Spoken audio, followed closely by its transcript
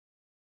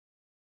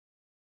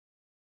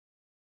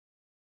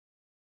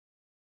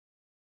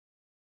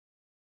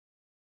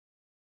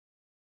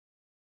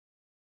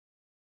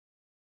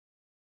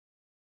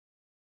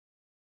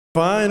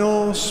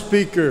Final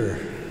speaker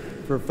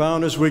for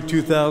Founders Week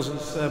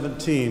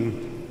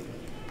 2017.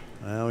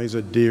 Well, he's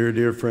a dear,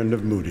 dear friend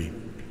of Moody,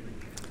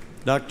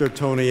 Dr.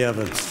 Tony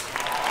Evans.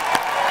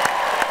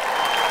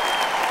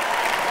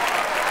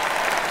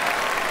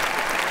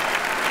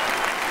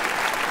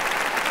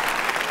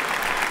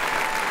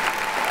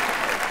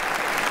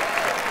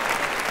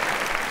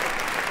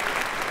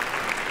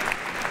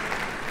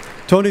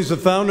 Tony's the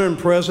founder and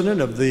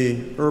president of the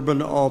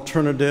Urban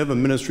Alternative, a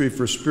ministry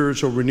for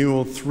spiritual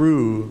renewal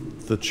through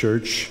the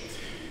church.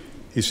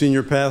 He's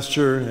senior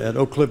pastor at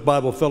Oak Cliff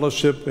Bible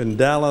Fellowship in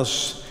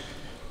Dallas.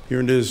 He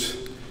earned his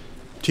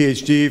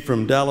THD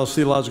from Dallas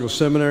Theological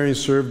Seminary. He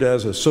served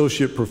as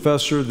associate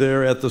professor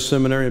there at the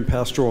seminary in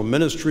pastoral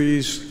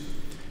ministries.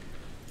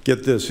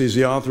 Get this, he's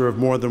the author of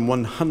more than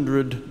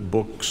 100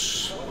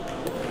 books,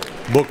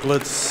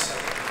 booklets,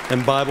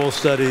 and Bible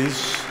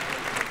studies,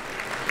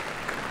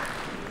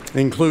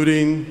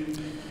 including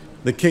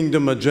The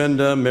Kingdom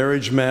Agenda,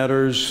 Marriage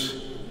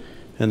Matters,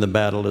 and The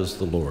Battle is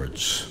the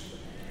Lord's.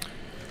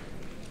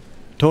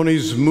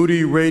 Tony's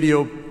Moody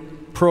radio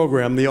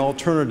program, The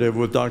Alternative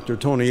with Dr.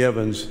 Tony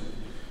Evans,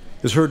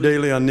 is heard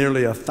daily on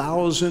nearly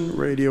 1,000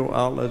 radio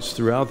outlets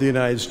throughout the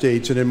United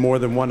States and in more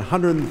than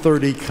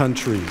 130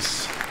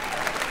 countries.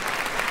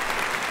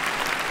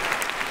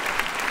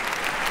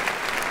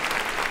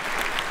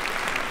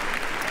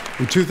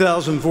 In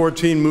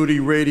 2014, Moody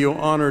Radio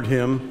honored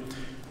him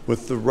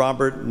with the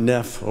Robert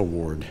Neff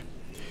Award.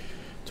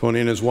 Tony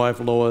and his wife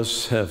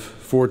Lois have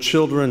 4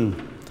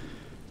 children,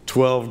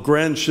 12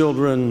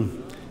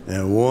 grandchildren,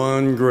 and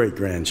 1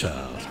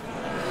 great-grandchild.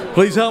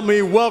 Please help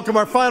me welcome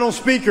our final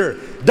speaker,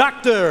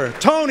 Dr.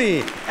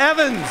 Tony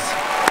Evans.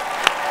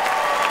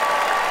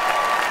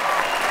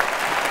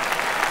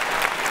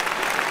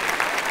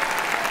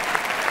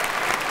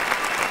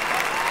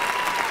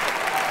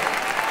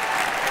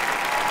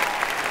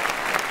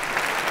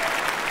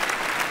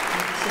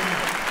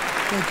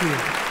 Thank you.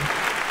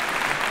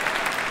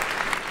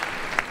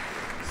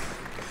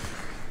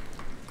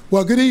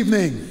 Well, good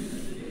evening.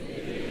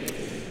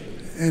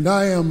 And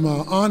I am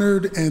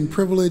honored and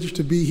privileged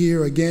to be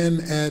here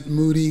again at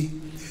Moody.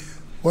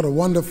 What a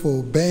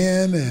wonderful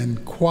band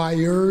and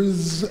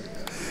choirs,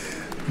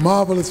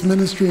 marvelous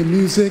ministry and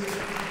music.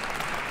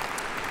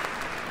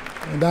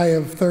 And I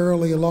have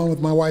thoroughly, along with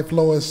my wife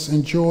Lois,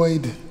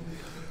 enjoyed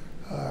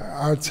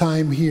our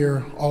time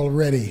here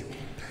already.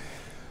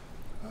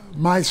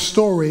 My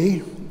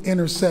story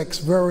intersects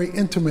very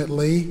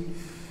intimately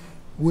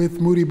with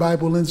Moody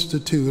Bible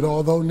Institute.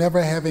 Although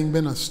never having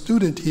been a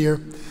student here,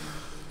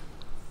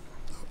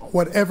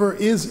 whatever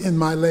is in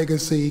my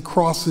legacy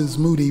crosses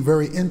Moody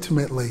very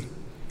intimately.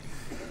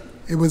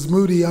 It was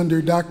Moody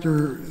under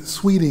Dr.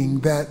 Sweeting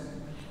that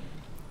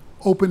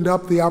opened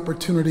up the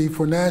opportunity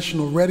for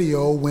national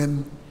radio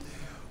when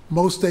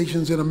most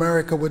stations in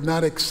America would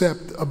not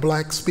accept a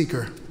black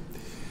speaker.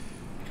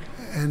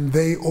 And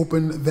they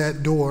opened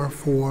that door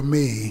for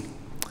me,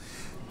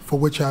 for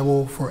which I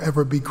will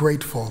forever be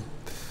grateful.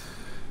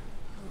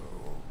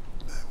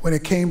 When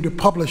it came to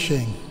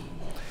publishing,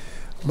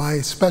 my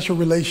special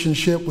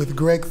relationship with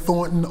Greg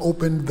Thornton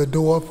opened the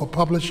door for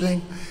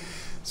publishing,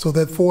 so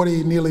that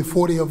nearly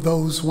 40 of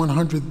those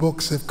 100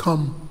 books have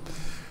come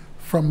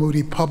from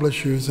Moody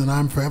Publishers, and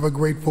I'm forever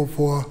grateful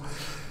for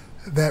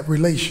that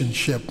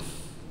relationship.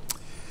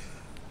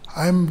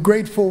 I'm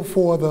grateful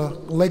for the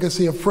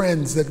legacy of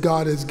friends that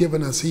God has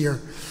given us here.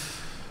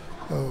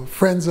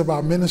 Friends of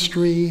our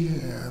ministry,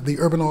 the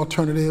Urban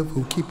Alternative,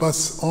 who keep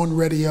us on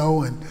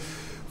radio and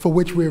for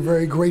which we're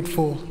very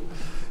grateful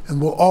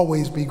and will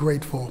always be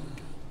grateful.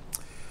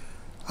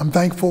 I'm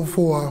thankful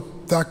for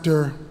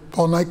Dr.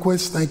 Paul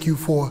Nyquist. Thank you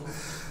for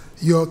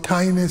your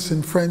kindness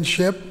and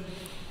friendship.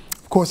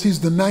 Of course,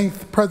 he's the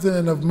 9th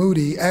president of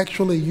Moody.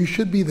 Actually, you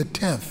should be the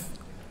 10th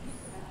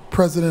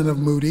president of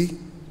Moody,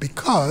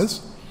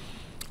 because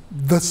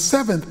the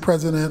 7th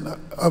president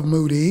of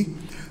Moody,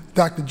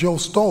 Dr. Joe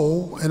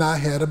Stoll, and I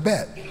had a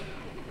bet.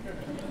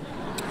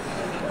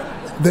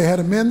 They had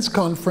a men's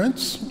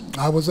conference.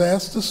 I was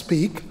asked to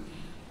speak.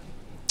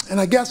 And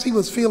I guess he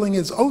was feeling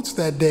his oats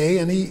that day,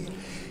 and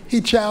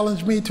he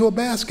challenged me to a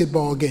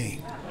basketball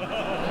game.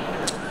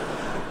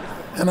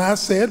 And I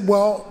said,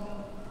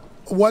 well,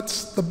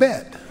 what's the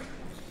bet?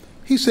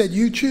 He said,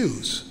 you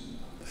choose.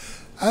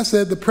 I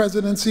said, the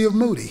presidency of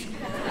Moody.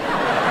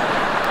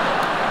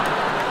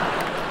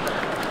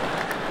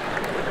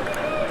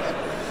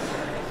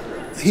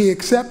 He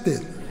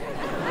accepted.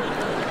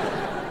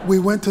 We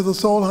went to the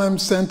Solheim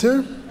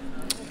Center.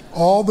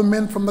 All the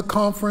men from the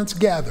conference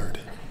gathered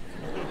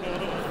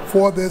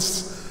for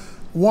this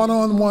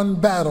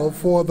one-on-one battle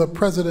for the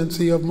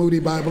presidency of Moody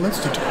Bible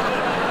Institute.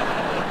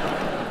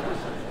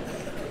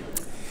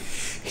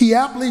 He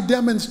aptly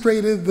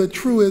demonstrated the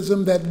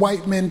truism that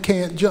white men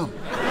can't jump.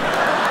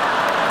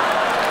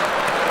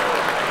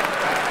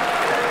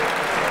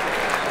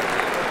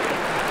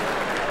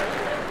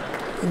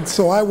 And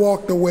so I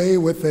walked away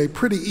with a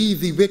pretty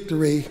easy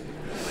victory.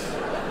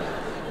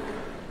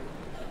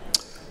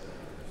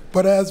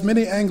 But as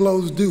many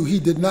Anglos do, he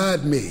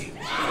denied me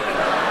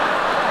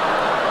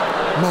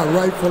my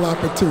rightful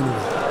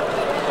opportunity.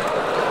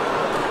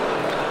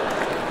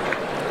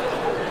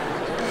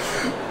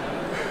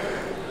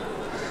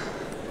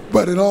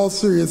 But in all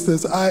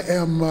seriousness, I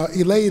am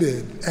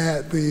elated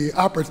at the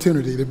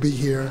opportunity to be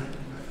here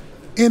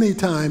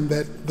anytime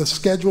that the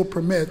schedule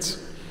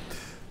permits,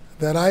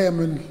 that I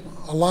am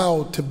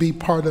allowed to be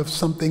part of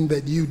something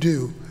that you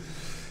do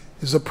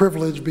is a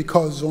privilege,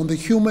 because on the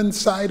human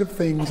side of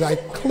things, I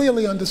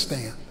clearly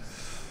understand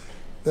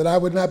that I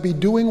would not be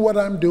doing what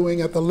I'm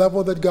doing at the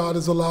level that God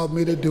has allowed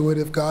me to do it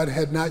if God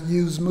had not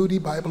used Moody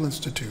Bible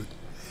Institute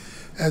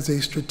as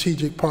a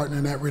strategic partner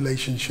in that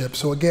relationship.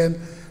 So again,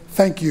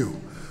 thank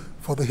you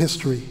for the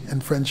history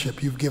and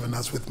friendship you've given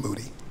us with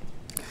Moody.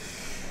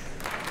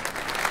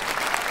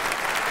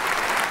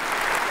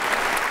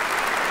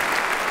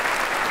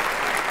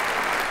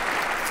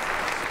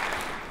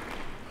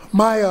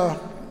 My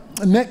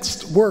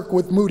next work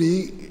with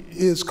Moody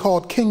is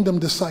called Kingdom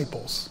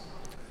Disciples.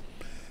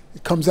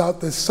 It comes out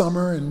this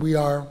summer, and we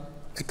are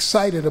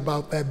excited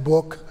about that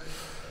book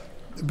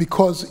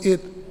because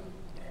it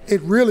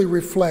really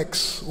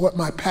reflects what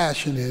my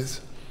passion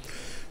is,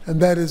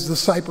 and that is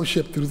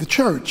discipleship through the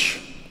church.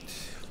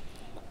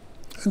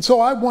 And so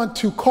I want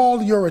to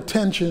call your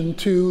attention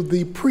to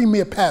the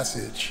premier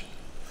passage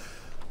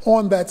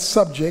on that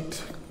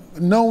subject,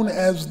 known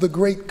as the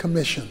Great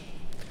Commission,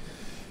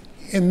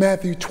 in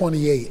Matthew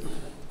 28.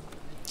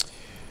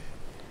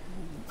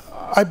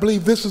 I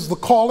believe this is the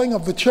calling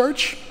of the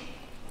church,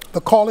 the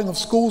calling of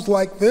schools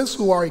like this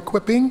who are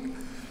equipping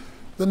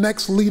the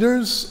next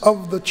leaders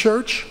of the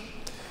church.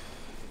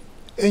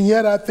 And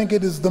yet I think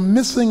it is the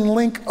missing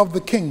link of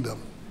the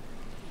kingdom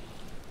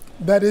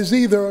that is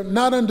either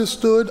not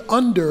understood,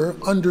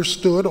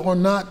 understood, or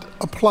not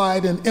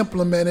applied and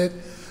implemented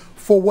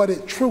for what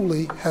it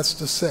truly has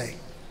to say.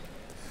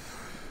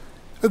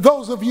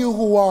 Those of you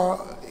who are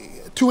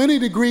to any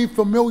degree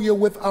familiar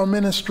with our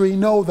ministry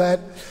know that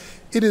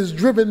it is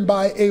driven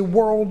by a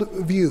world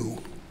view.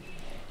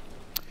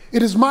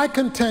 It is my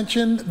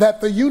contention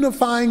that the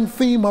unifying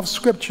theme of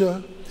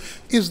Scripture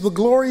is the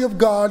glory of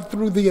God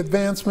through the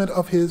advancement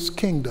of His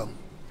kingdom.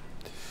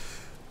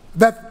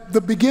 That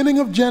the beginning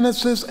of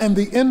Genesis and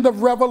the end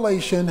of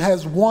Revelation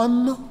has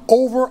one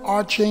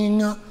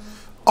overarching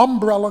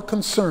umbrella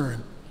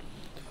concern: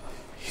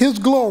 His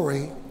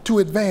glory to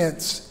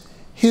advance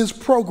His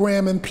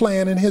program and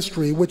plan in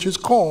history, which is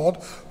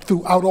called,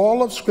 throughout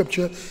all of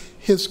Scripture,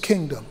 His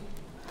kingdom.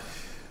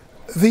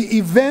 The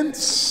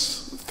events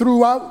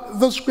throughout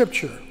the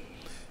Scripture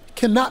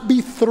cannot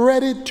be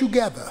threaded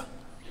together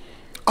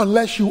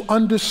unless you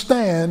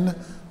understand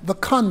the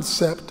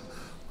concept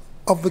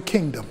of the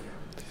kingdom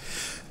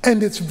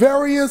and its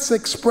various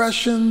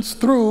expressions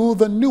through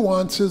the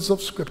nuances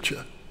of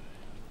Scripture.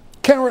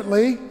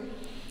 Currently,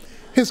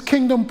 His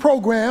kingdom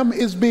program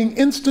is being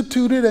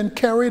instituted and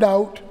carried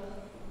out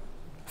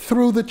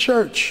through the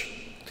church.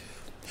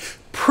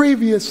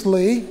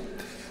 Previously,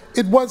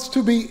 it was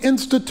to be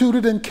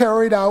instituted and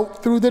carried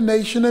out through the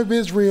nation of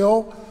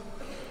Israel.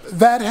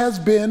 That has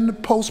been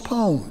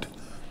postponed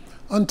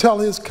until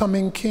His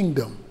coming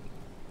kingdom.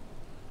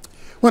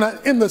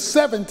 In the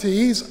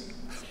 70s,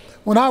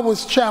 when I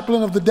was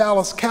chaplain of the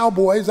Dallas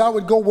Cowboys, I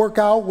would go work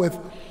out with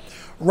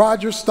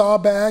Roger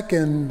Staubach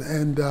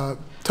and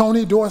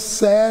Tony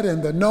Dorsett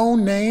and the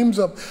known names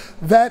of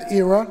that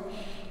era.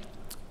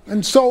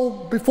 And so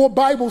before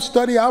Bible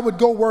study, I would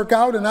go work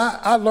out, and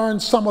I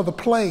learned some of the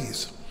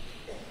plays.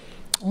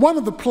 One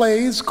of the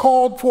plays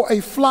called for a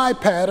fly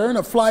pattern.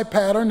 A fly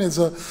pattern is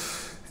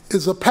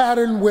a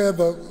pattern where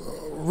the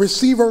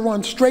receiver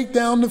runs straight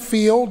down the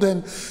field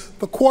and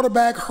the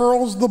quarterback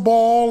hurls the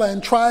ball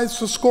and tries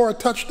to score a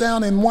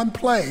touchdown in one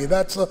play.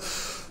 That's a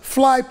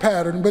fly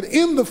pattern. But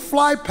in the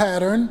fly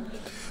pattern,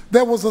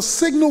 there was a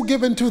signal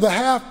given to the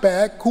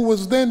halfback, who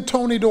was then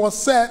Tony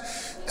Dorsett,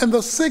 and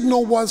the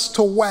signal was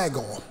to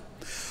waggle.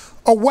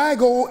 A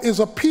waggle is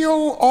a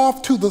peel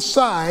off to the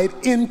side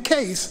in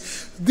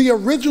case the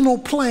original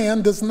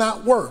plan does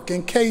not work,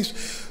 in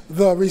case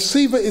the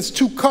receiver is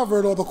too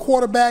covered or the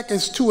quarterback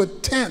is too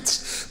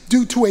intense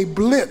due to a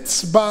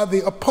blitz by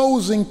the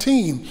opposing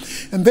team,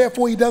 and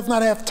therefore he does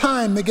not have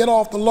time to get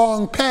off the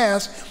long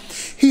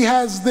pass. He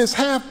has this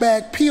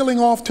halfback peeling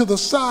off to the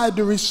side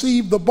to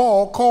receive the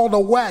ball, called a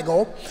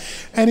waggle,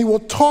 and he will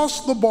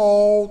toss the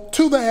ball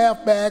to the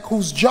halfback,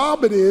 whose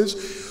job it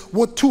is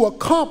to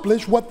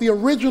accomplish what the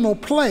original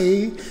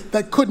play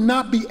that could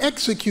not be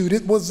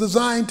executed was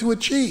designed to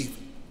achieve.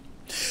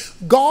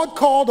 God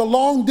called a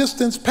long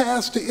distance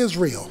pass to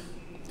Israel.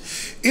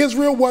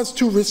 Israel was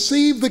to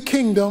receive the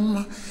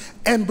kingdom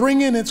and bring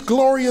in its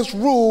glorious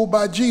rule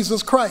by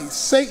Jesus Christ.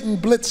 Satan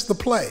blitzed the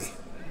play.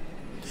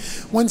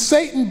 When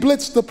Satan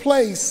blitzed the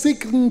play,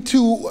 seeking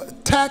to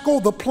tackle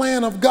the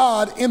plan of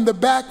God in the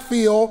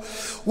backfield,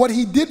 what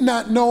he did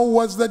not know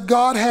was that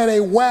God had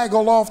a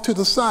waggle off to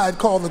the side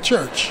called the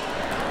church.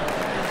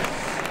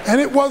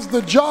 And it was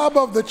the job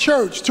of the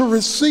church to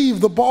receive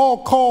the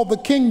ball called the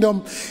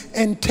kingdom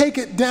and take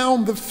it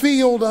down the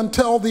field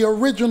until the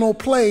original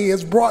play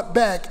is brought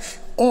back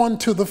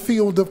onto the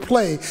field of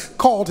play,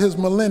 called His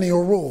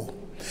millennial rule.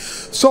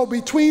 So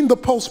between the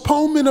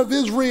postponement of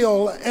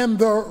Israel and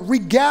the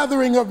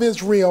regathering of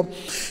Israel,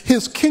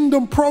 his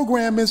kingdom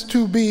program is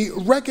to be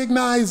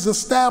recognized,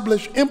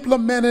 established,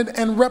 implemented,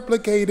 and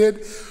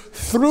replicated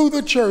through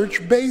the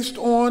church based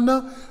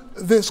on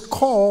this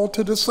call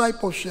to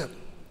discipleship.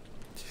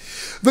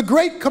 The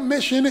Great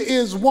Commission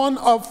is one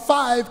of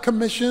 5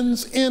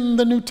 commissions in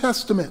the New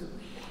Testament.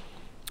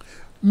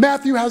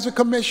 Matthew has a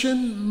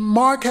commission,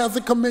 Mark has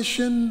a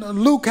commission,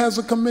 Luke has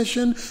a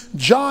commission,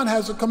 John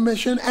has a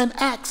commission, and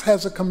Acts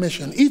has a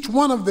commission. Each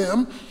one of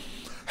them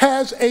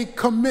has a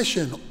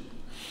commission.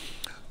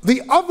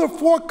 The other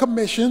 4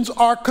 commissions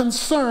are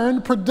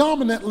concerned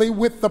predominantly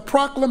with the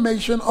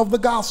proclamation of the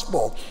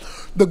gospel,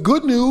 the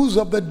good news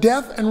of the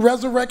death and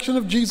resurrection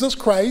of Jesus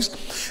Christ,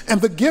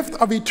 and the gift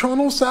of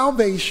eternal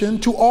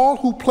salvation to all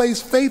who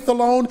place faith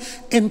alone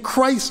in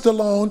Christ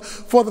alone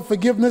for the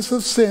forgiveness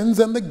of sins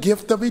and the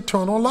gift of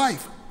eternal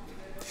life.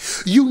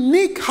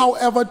 Unique,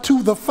 however,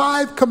 to the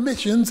 5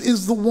 commissions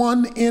is the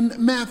one in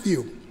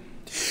Matthew,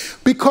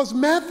 because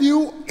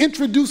Matthew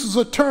introduces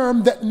a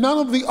term that none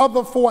of the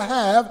other 4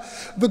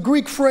 have. The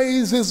Greek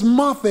phrase is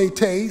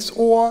mathetes,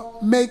 or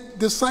make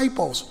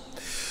disciples.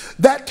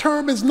 That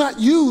term is not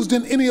used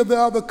in any of the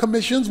other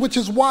commissions, which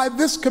is why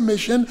this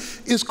commission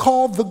is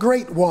called the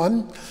Great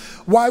One,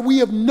 why we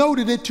have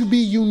noted it to be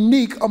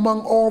unique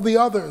among all the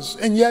others.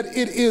 And yet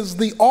it is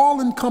the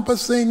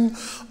all-encompassing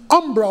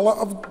umbrella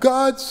of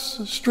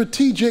God's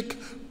strategic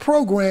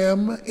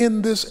program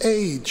in this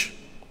age.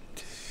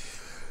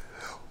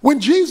 When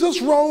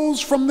Jesus rose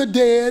from the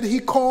dead, he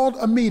called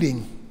a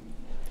meeting.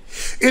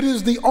 It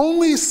is the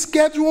only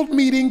scheduled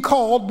meeting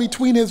called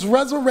between his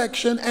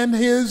resurrection and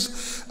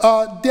his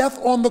death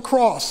on the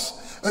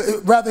cross.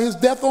 His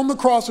death on the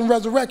cross and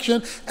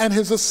resurrection and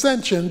his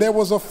ascension. There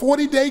was a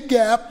 40-day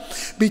gap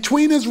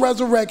between his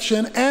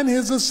resurrection and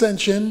his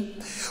ascension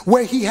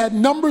where he had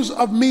numbers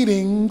of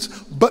meetings,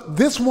 but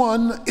this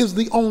one is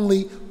the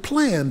only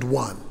planned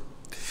one.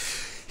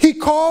 He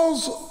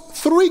calls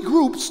 3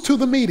 groups to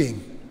the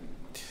meeting.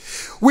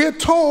 We're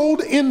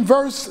told in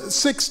verse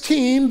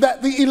 16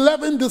 that the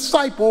 11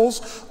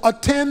 disciples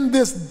attend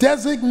this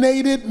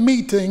designated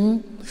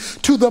meeting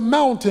to the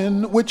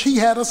mountain which he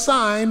had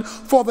assigned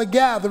for the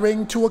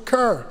gathering to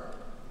occur.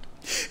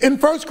 In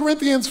 1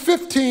 Corinthians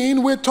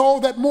 15, we're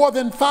told that more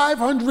than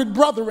 500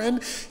 brethren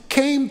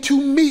came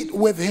to meet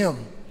with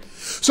him.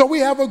 So we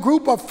have a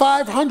group of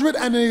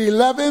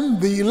 511.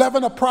 The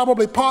 11 are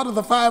probably part of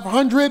the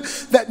 500.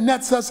 That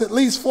nets us at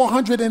least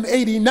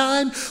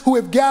 489 who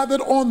have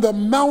gathered on the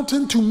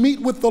mountain to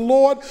meet with the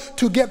Lord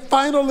to get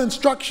final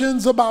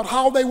instructions about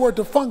how they were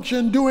to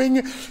function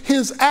during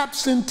his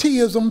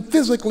absenteeism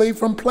physically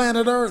from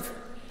planet Earth.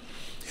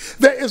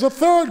 There is a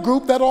 3rd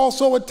group that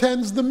also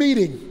attends the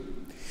meeting,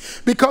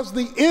 because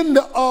the end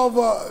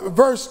of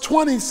verse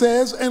 20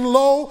 says, "And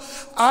lo,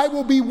 I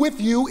will be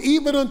with you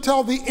even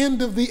until the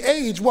end of the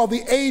age." Well,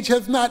 the age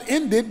has not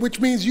ended,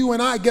 which means you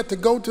and I get to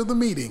go to the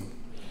meeting.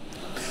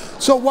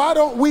 So why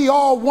don't we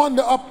all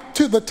wander up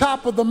to the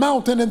top of the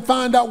mountain and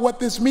find out what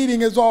this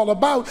meeting is all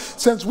about?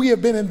 Since we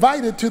have been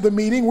invited to the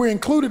meeting, we're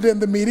included in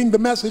the meeting. The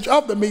message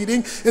of the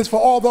meeting is for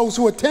all those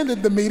who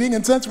attended the meeting.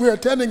 And since we're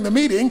attending the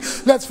meeting,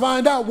 let's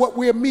find out what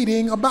we're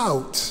meeting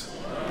about.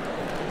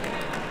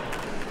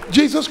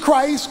 Jesus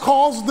Christ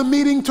calls the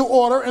meeting to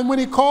order, and when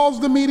he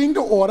calls the meeting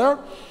to order,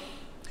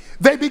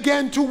 they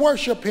began to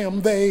worship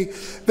him. They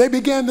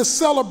began to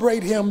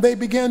celebrate him. They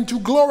began to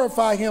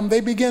glorify him. They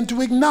began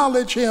to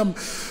acknowledge him.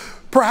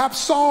 Perhaps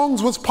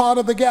songs was part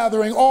of the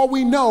gathering. All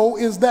we know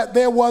is that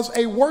there was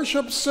a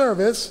worship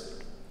service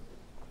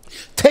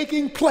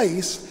taking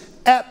place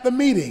at the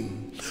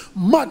meeting,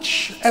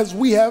 much as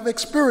we have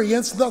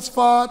experienced thus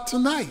far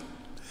tonight.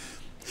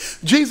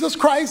 Jesus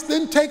Christ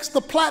then takes the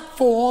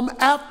platform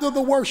after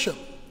the worship.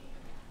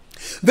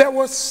 There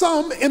were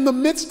some in the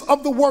midst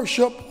of the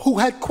worship who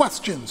had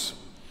questions.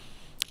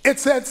 It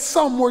said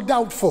some were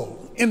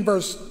doubtful in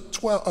verse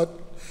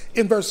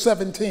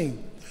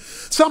 17.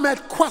 Some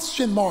had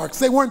question marks.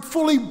 They weren't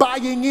fully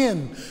buying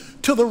in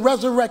to the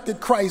resurrected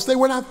Christ. They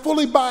were not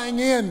fully buying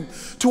in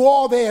to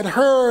all they had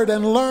heard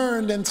and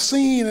learned and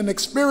seen and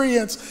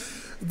experienced.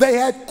 They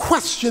had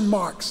question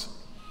marks.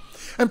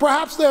 And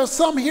perhaps there are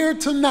some here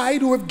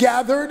tonight who have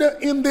gathered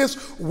in this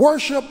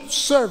worship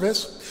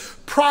service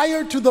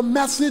prior to the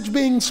message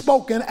being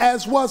spoken,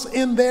 as was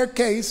in their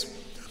case,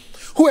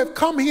 who have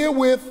come here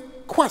with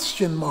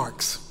question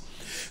marks.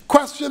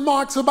 Question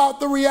marks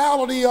about the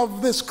reality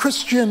of this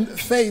Christian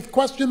faith.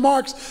 Question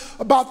marks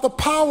about the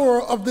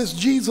power of this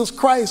Jesus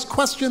Christ.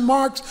 Question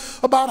marks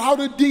about how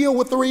to deal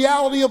with the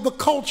reality of the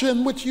culture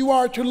in which you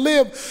are to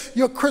live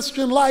your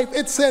Christian life.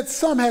 It said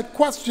some had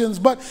questions,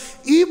 but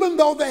even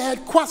though they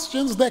had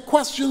questions, their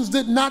questions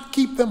did not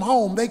keep them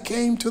home. They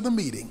came to the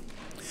meeting.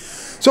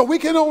 So we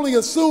can only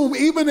assume,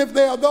 even if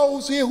there are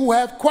those here who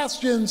have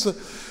questions,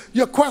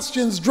 your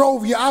questions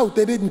drove you out.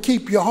 They didn't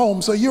keep you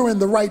home, so you're in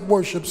the right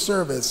worship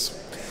service.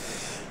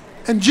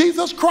 And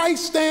Jesus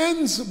Christ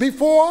stands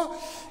before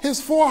his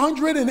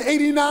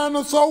 489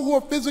 or so who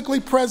are physically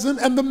present,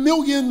 and the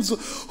millions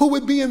who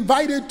would be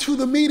invited to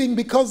the meeting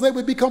because they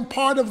would become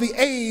part of the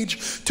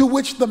age to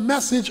which the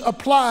message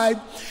applied.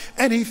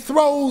 And he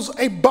throws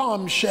a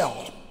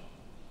bombshell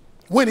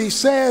when he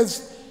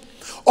says,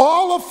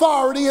 all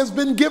authority has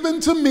been given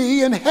to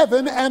me in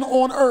heaven and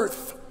on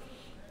earth.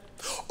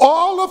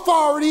 All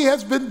authority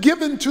has been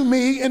given to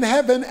me in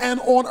heaven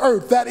and on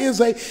earth. That is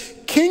a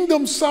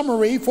kingdom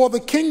summary, for the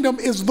kingdom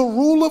is the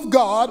rule of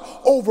God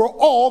over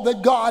all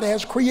that God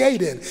has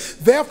created.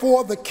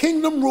 Therefore, the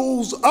kingdom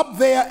rules up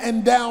there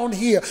and down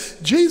here.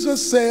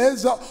 Jesus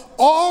says,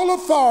 all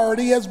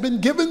authority has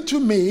been given to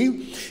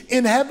me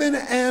in heaven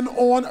and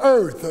on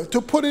earth.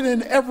 To put it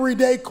in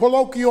everyday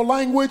colloquial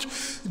language,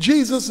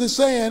 Jesus is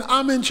saying,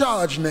 I'm in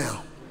charge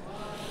now.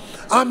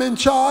 I'm in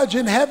charge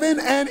in heaven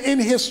and in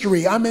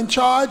history. I'm in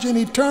charge in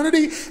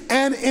eternity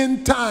and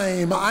in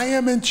time. I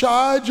am in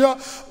charge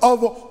of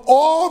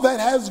all that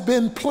has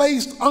been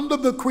placed under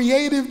the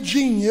creative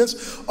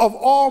genius of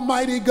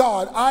Almighty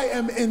God. I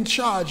am in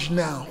charge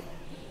now.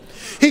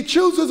 He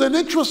chooses an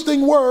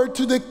interesting word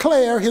to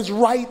declare his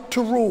right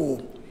to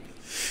rule.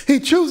 He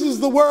chooses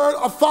the word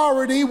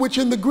authority, which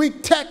in the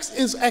Greek text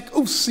is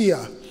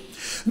exousia.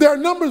 There are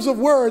numbers of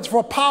words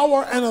for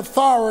power and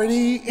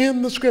authority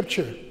in the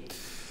scripture.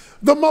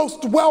 The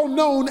most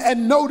well-known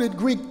and noted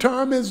Greek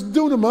term is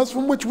dunamis,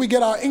 from which we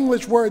get our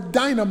English word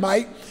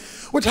dynamite,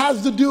 which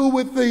has to do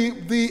with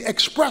the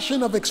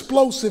expression of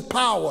explosive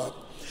power.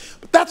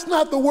 But that's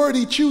not the word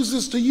he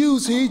chooses to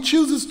use here. He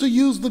chooses to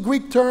use the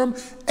Greek term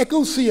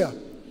exousia.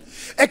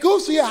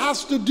 Exousia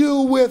has to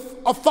do with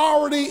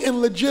authority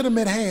in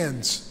legitimate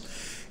hands.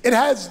 It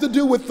has to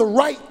do with the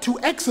right to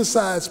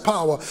exercise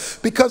power,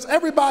 because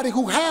everybody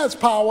who has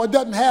power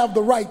doesn't have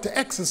the right to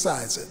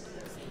exercise it.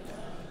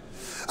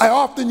 I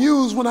often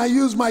use, when I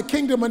use my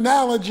kingdom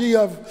analogy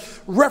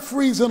of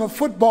referees in a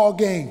football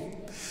game,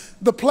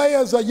 the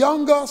players are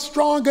younger,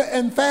 stronger,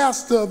 and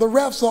faster. The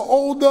refs are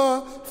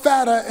older,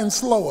 fatter, and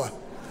slower.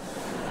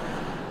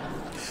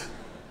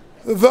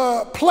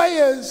 The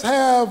players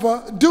have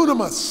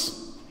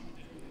dunamis,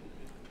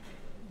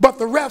 but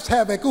the refs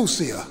have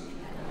exousia.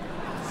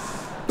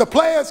 The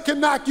players can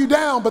knock you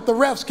down, but the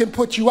refs can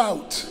put you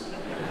out,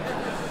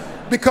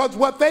 because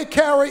what they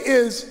carry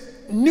is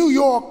New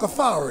York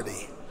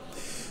authority.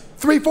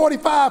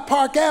 345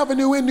 Park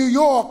Avenue in New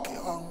York,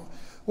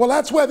 well,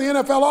 that's where the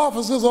NFL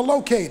offices are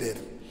located.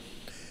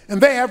 And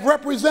they have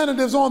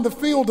representatives on the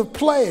field of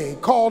play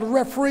called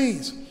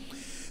referees.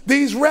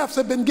 These refs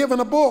have been given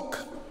a book,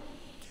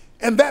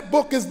 and that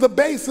book is the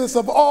basis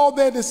of all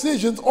their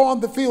decisions on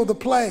the field of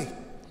play.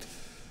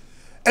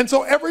 And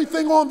so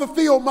everything on the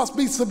field must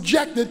be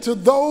subjected to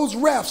those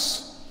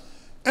refs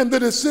and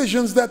the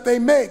decisions that they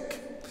make.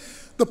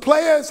 The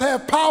players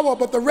have power,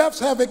 but the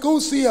refs have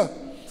exousia.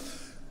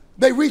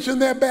 They reach in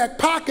their back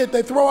pocket,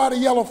 they throw out a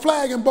yellow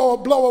flag and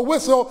blow a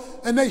whistle,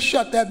 and they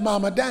shut that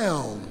mama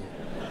down.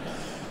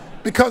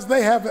 Because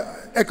they have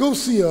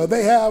exousia,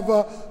 they have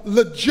a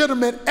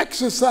legitimate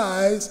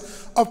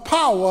exercise of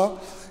power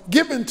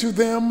given to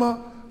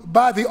them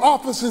by the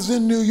offices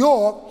in New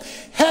York,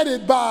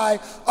 headed by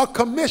a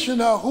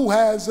commissioner who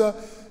has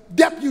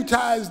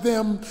deputized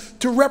them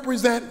to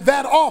represent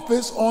that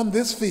office on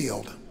this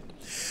field.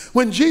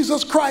 When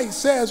Jesus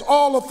Christ says,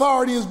 all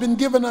authority has been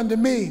given unto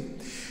me,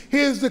 he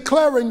is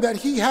declaring that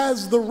he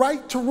has the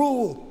right to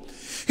rule.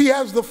 He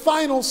has the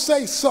final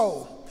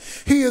say-so.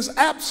 He is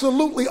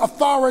absolutely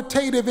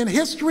authoritative in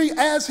history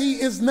as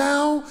he is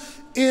now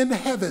in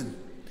heaven.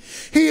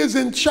 He is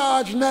in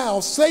charge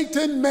now.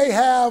 Satan may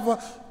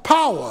have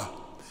power.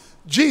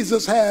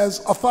 Jesus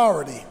has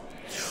authority.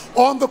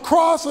 On the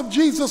cross of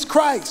Jesus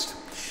Christ,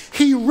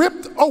 he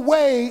ripped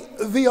away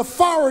the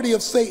authority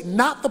of Satan,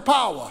 not the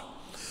power.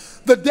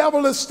 The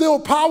devil is still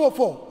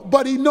powerful,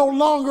 but he no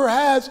longer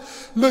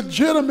has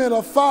legitimate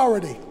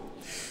authority.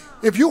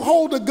 If you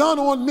hold a gun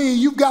on me,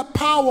 you've got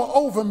power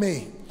over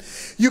me.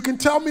 You can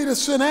tell me to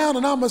sit down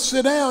and I'm going to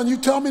sit down. You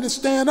tell me to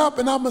stand up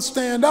and I'm going to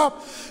stand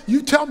up.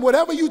 You tell me,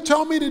 whatever you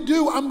tell me to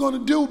do, I'm going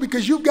to do,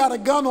 because you've got a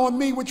gun on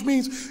me, which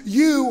means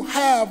you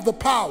have the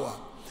power.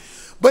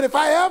 But if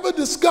I ever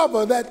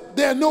discover that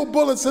there are no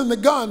bullets in the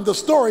gun, the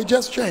story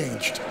just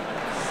changed.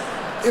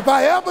 If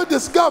I ever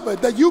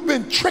discovered that you've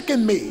been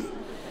tricking me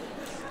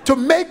to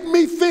make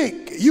me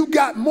think you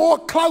got more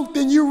clout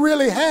than you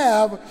really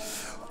have,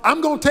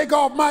 I'm going to take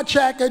off my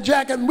jacket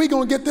and we're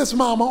going to get this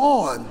mama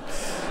on.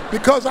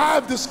 Because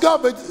I've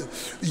discovered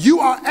you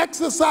are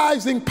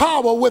exercising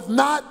power with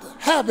not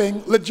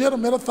having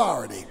legitimate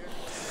authority.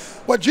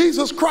 What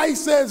Jesus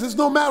Christ says is,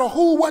 no matter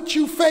who, what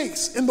you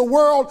face in the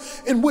world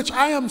in which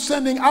I am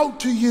sending out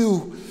to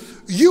you,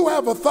 you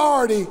have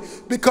authority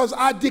because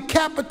I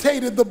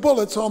decapitated the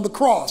bullets on the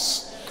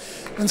cross.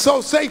 And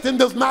so Satan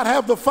does not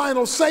have the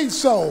final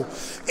say-so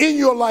in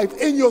your life,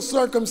 in your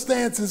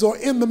circumstances, or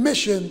in the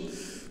mission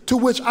to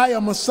which I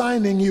am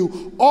assigning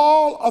you.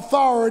 All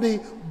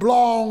authority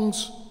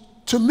belongs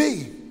to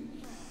me.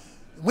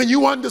 When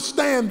you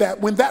understand that,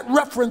 when that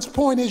reference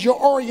point is your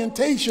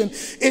orientation,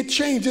 it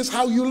changes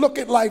how you look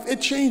at life. It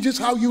changes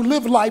how you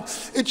live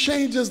life. It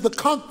changes the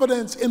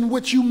confidence in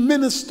which you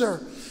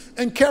minister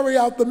and carry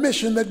out the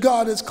mission that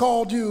God has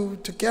called you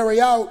to carry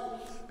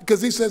out,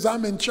 because he says,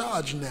 I'm in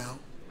charge now.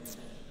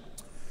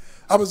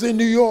 I was in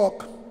New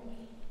York.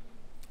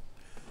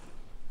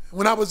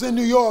 When I was in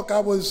New York, I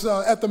was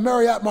at the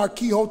Marriott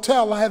Marquis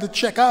Hotel. I had to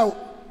check out.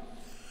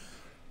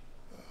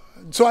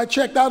 So I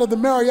checked out of the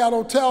Marriott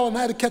Hotel and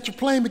I had to catch a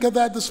plane because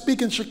I had to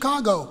speak in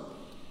Chicago.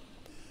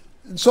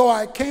 And so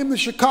I came to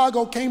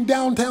Chicago, came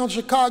downtown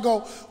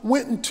Chicago,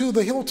 went into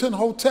the Hilton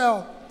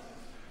Hotel.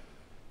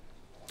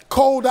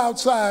 Cold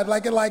outside,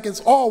 like it's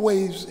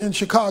always in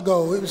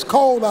Chicago. It was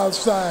cold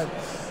outside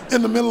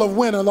in the middle of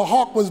winter. The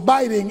hawk was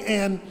biting,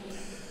 and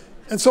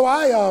so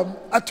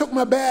I took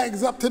my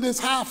bags up to this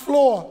high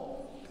floor.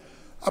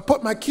 I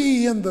put my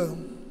key in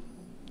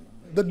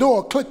the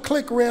door. Click,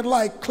 click, red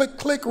light. Click,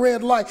 click,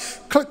 red light.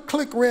 Click,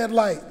 click, red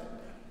light.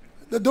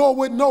 The door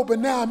wouldn't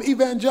open. Now I'm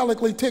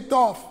evangelically ticked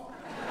off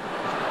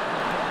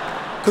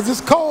because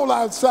it's cold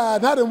outside.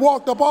 And I done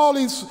walked up all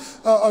these,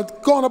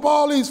 gone up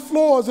all these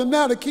floors, and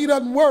now the key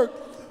doesn't work.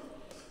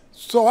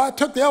 So I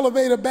took the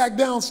elevator back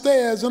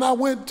downstairs, and I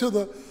went to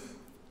the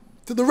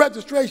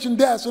registration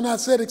desk, and I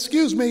said,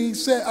 excuse me.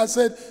 I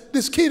said,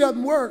 this key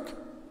doesn't work.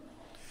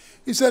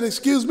 He said,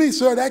 excuse me,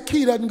 sir, that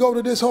key doesn't go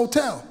to this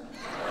hotel.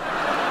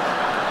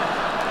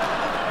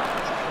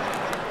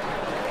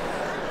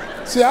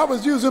 See, I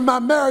was using my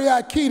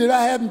Marriott key that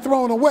I hadn't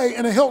thrown away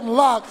in a Hilton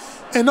lock,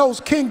 and those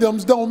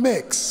kingdoms don't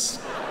mix.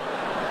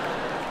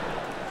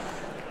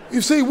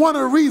 You see, one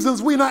of the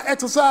reasons we're not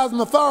exercising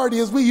authority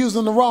is we're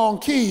using the wrong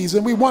keys,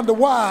 and we wonder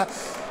why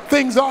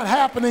things aren't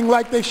happening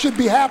like they should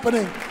be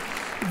happening.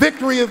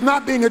 Victory is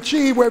not being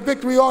achieved where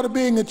victory ought to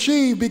be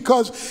achieved,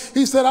 because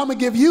he said, I'm going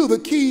to give you the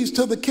keys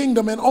to the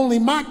kingdom, and only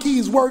my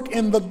keys work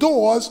in the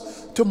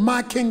doors to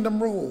my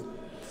kingdom rule.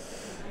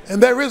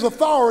 And there is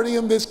authority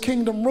in this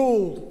kingdom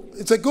rule.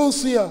 It's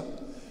exousia.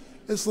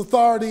 It's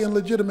authority in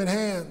legitimate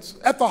hands.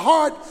 At the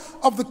heart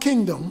of the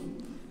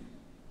kingdom,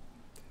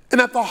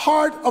 and at the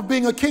heart of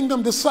being a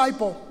kingdom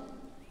disciple,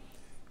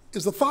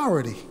 is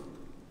authority.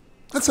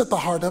 That's at the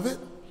heart of it.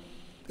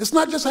 It's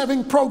not just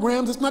having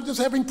programs. It's not just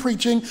having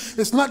preaching.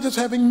 It's not just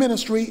having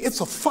ministry.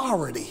 It's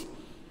authority.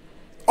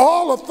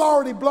 All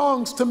authority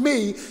belongs to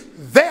me.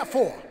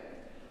 Therefore,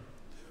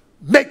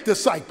 make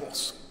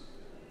disciples.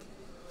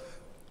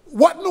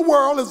 What in the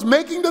world is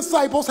making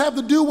disciples have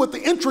to do with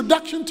the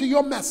introduction to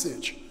your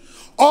message?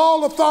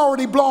 All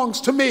authority belongs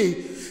to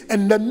me.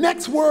 And the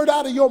next word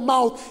out of your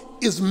mouth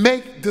is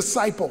make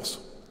disciples.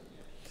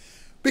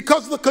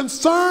 Because the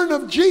concern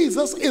of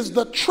Jesus is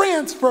the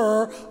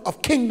transfer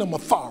of kingdom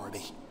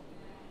authority.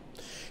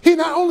 He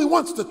not only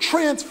wants to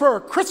transfer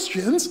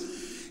Christians,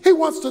 he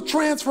wants to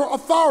transfer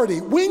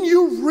authority. When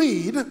you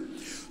read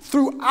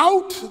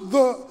throughout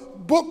the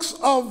books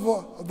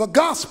of the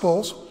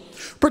Gospels,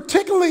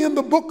 particularly in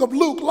the book of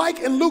Luke, like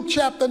in Luke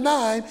chapter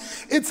 9,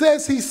 it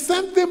says he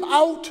sent them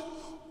out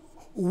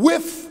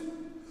with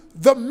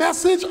the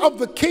message of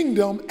the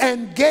kingdom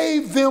and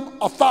gave them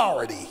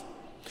authority.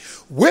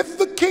 With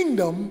the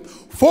kingdom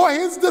for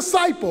his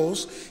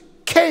disciples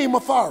came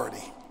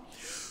authority.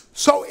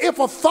 So if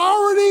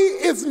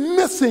authority is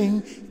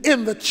missing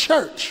in the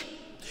church,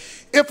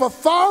 if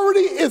authority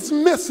is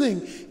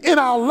missing in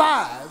our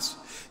lives,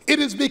 it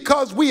is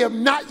because we have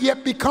not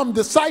yet become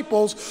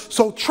disciples,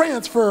 so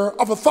transfer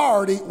of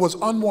authority was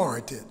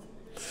unwarranted.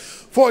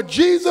 For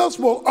Jesus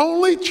will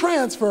only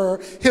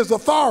transfer his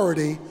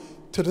authority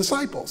to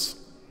disciples.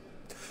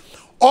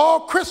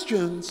 All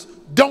Christians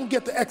don't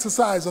get to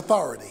exercise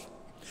authority.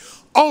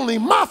 Only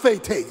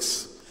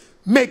mathetes,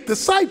 make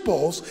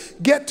disciples,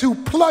 get to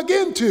plug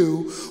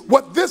into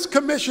what this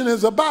commission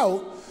is about,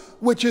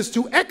 which is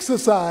to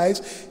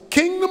exercise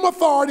kingdom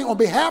authority on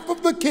behalf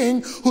of the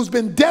king who's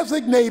been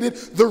designated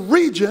the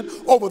regent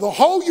over the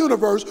whole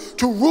universe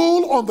to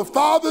rule on the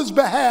Father's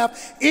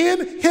behalf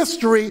in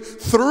history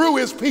through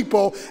his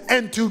people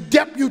and to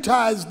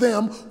deputize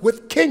them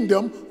with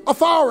kingdom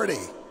authority.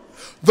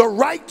 The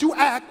right to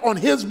act on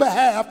his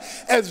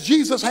behalf as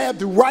Jesus had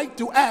the right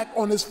to act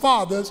on his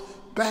Father's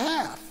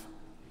behalf.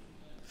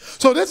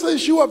 So this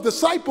issue of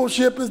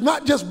discipleship is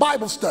not just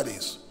Bible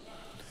studies.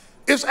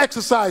 It's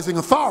exercising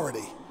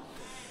authority.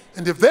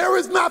 And if there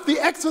is not the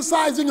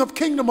exercising of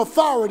kingdom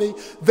authority,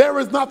 there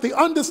is not the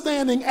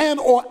understanding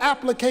and or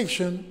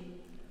application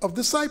of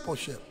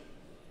discipleship.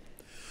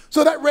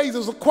 So that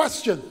raises a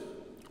question.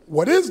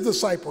 What is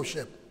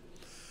discipleship?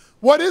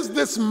 What is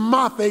this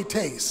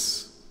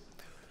mathetes?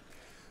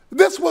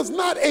 This was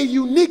not a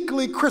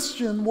uniquely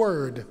Christian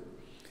word.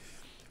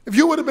 If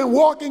you would have been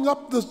walking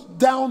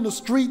down the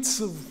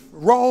streets of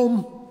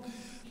Rome,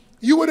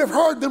 you would have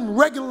heard them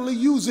regularly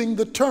using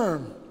the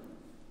term.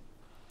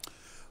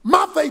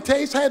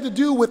 Mathetes had to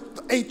do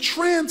with a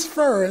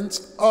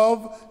transference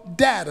of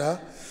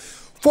data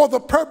for the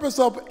purpose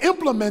of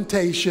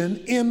implementation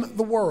in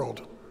the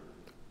world.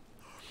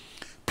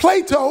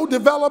 Plato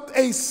developed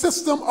a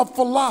system of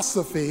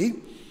philosophy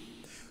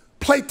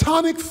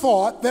Platonic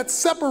thought that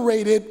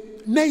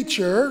separated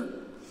nature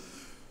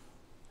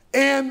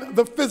and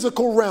the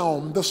physical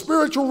realm. The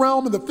spiritual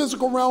realm and the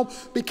physical realm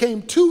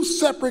became two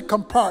separate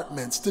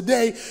compartments.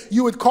 Today,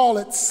 you would call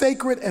it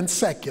sacred and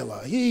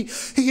secular. He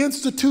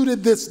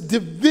instituted this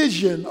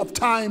division of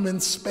time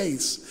and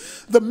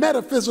space, the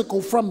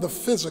metaphysical from the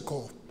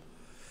physical.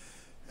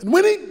 And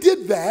when he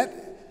did that,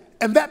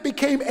 and that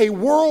became a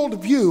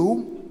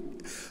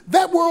worldview,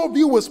 that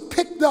worldview was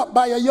picked up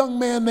by a young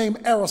man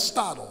named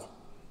Aristotle.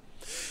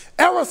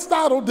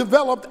 Aristotle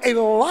developed a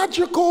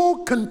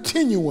logical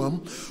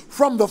continuum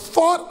from the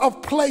thought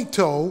of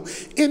Plato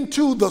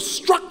into the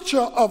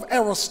structure of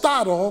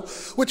Aristotle,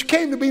 which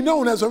came to be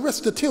known as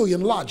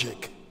Aristotelian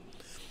logic.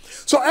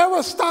 So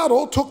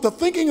Aristotle took the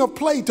thinking of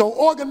Plato,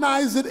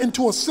 organized it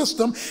into a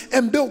system,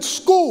 and built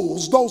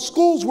schools. Those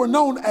schools were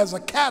known as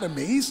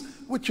academies,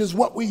 which is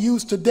what we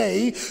use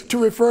today to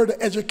refer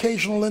to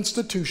educational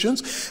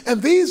institutions.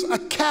 And these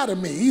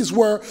academies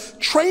were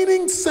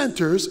training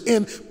centers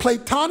in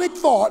Platonic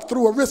thought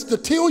through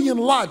Aristotelian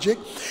logic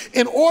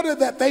in order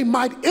that they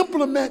might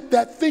implement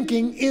that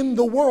thinking in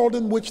the world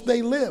in which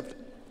they lived.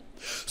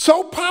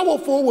 So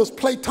powerful was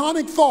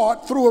Platonic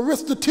thought through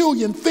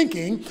Aristotelian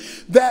thinking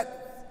that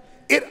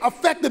it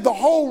affected the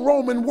whole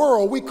Roman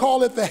world. We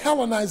call it the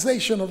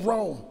Hellenization of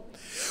Rome,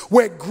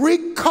 where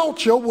Greek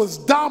culture was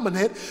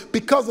dominant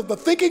because of the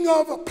thinking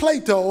of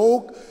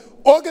Plato,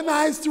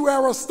 organized through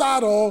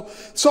Aristotle,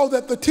 so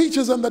that the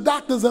teachers and the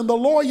doctors and the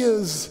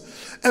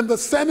lawyers and the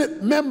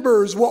Senate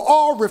members were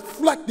all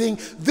reflecting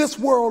this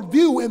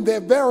worldview in their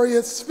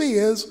various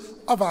spheres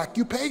of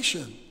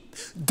occupation,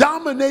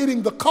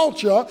 dominating the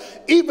culture,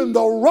 even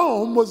though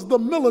Rome was the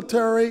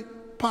military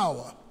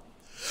power.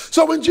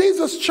 So when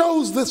Jesus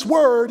chose this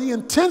word, he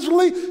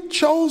intentionally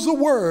chose a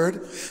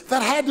word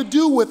that had to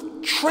do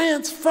with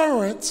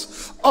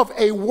transference of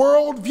a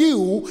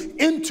worldview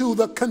into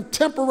the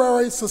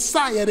contemporary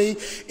society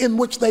in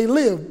which they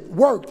lived,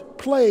 worked,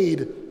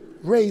 played,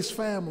 raised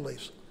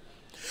families.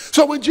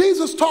 So when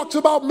Jesus talks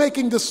about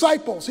making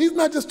disciples, he's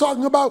not just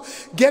talking about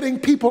getting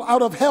people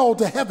out of hell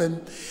to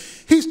heaven.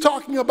 He's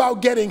talking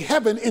about getting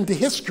heaven into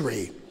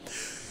history.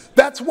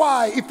 That's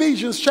why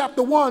Ephesians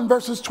chapter 1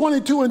 verses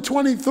 22 and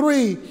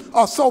 23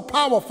 are so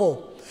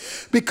powerful,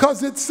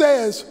 because it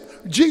says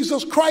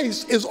Jesus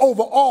Christ is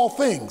over all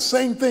things.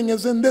 Same thing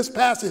as in this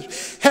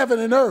passage, heaven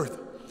and earth.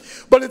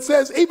 But it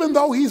says even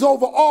though he's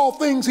over all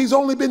things, he's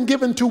only been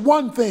given to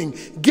one thing,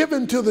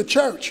 given to the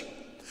church.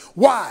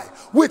 Why?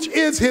 Which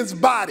is his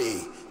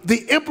body,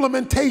 the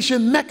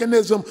implementation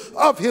mechanism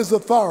of his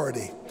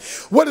authority.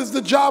 What is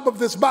the job of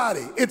this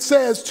body? It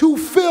says to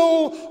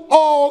fill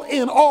all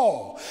in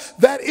all.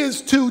 That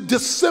is to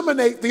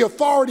disseminate the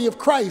authority of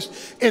Christ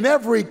in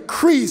every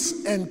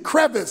crease and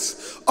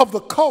crevice of the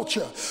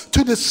culture,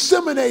 to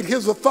disseminate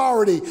his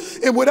authority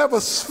in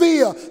whatever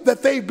sphere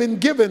that they've been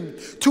given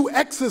to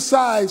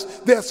exercise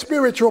their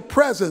spiritual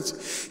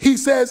presence. He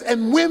says,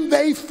 and when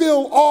they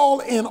fill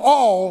all in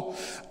all,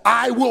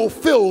 I will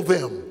fill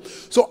them.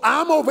 So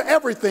I'm over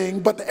everything,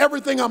 but the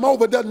everything I'm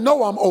over doesn't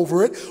know I'm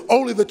over it.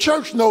 Only the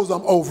church knows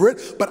I'm over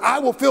it, but I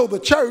will fill the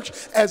church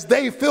as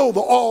they fill the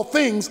all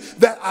things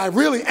that I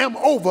really am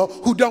over,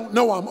 who don't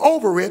know I'm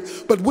over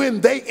it. But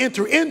when they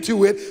enter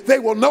into it, they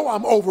will know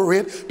I'm over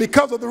it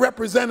because of the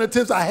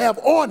representatives I have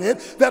on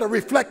it that are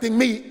reflecting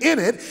me in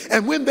it.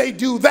 And when they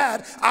do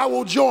that, I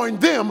will join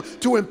them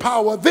to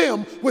empower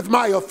them with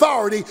my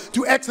authority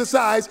to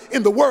exercise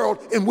in the world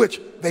in which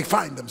they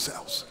find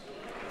themselves.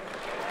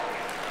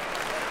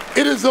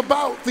 It is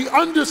about the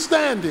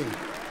understanding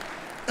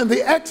and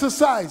the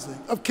exercising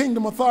of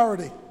kingdom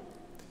authority.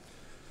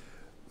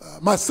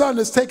 My son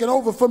has taken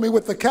over for me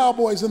with the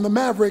Cowboys and the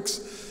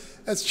Mavericks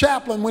as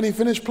chaplain when he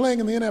finished playing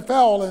in the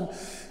NFL.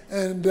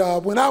 And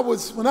when I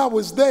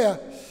was there,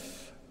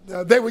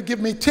 they would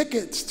give me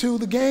tickets to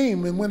the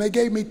game. And when they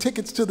gave me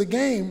tickets to the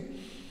game,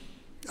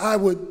 I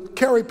would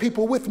carry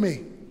people with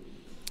me.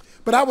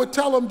 But I would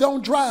tell them,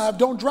 don't drive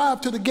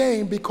to the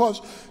game,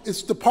 because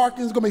the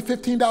parking is going to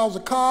be $15 a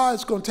car.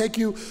 It's going to take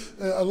you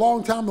a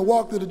long time to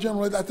walk to the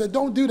general. I said,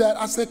 don't do that.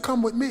 I said,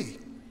 come with me.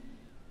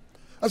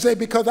 I said,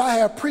 because I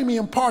have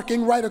premium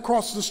parking right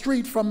across the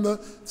street from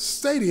the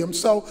stadium,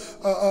 so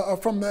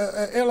from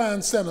the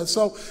airline center.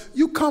 So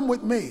you come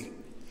with me,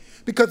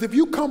 because if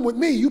you come with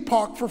me, you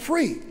park for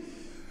free,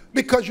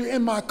 because you're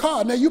in my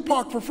car. Now you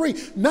park for free,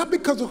 not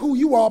because of who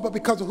you are, but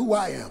because of who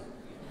I am.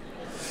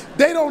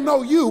 They don't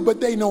know you,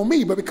 but they know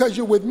me. But because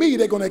you're with me,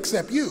 they're going to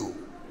accept you.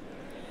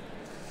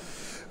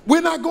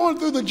 We're not going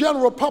through the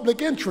general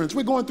public entrance.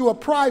 We're going through a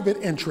private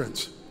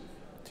entrance.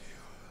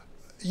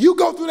 You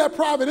go through that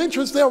private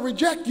entrance, they'll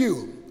reject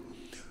you.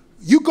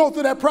 You go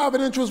through that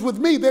private entrance with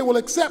me, they will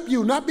accept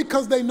you. Not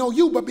because they know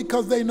you, but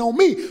because they know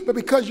me. But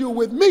because you're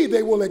with me,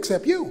 they will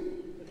accept you.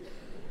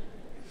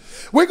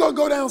 We're going to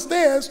go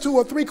downstairs to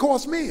a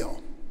 3-course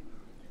meal.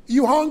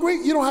 You hungry?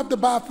 You don't have to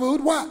buy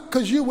food. Why?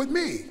 Because you're with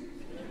me.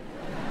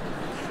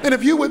 And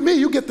if you're with me,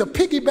 you get to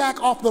piggyback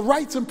off the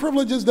rights and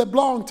privileges that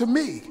belong to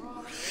me.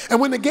 And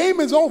when the game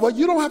is over,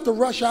 you don't have to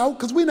rush out,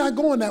 because we're not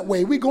going that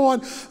way. We're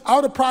going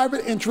out a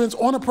private entrance,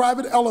 on a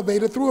private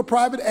elevator, through a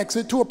private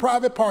exit, to a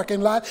private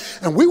parking lot,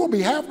 and we will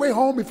be halfway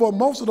home before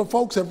most of the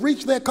folks have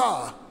reached their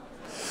car.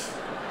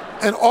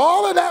 And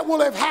all of that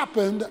will have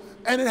happened,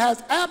 and it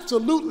has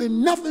absolutely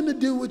nothing to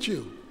do with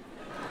you.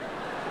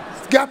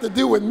 It's got to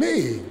do with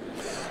me.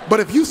 But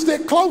if you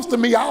stick close to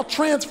me, I'll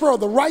transfer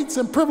the rights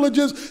and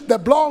privileges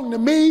that belong to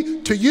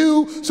me to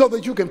you, so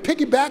that you can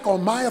piggyback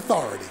on my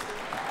authority.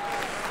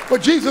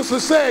 What Jesus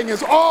is saying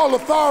is, all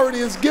authority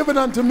is given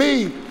unto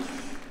me,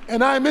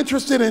 and I'm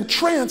interested in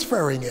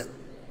transferring it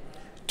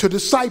to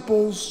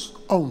disciples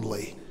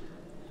only.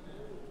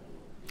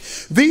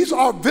 These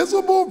are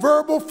visible,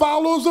 verbal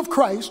followers of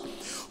Christ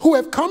who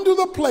have come to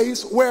the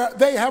place where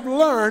they have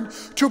learned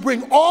to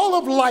bring all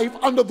of life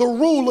under the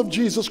rule of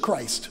Jesus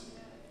Christ.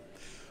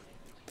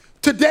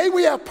 Today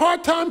we have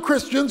part-time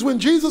Christians when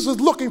Jesus is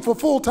looking for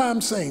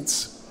full-time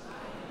saints.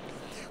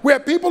 We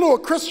have people who are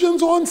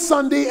Christians on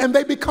Sunday and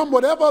they become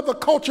whatever the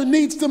culture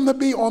needs them to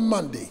be on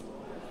Monday.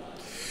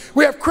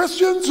 We have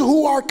Christians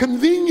who are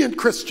convenient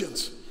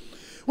Christians,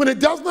 when it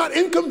does not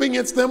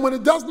inconvenience them, when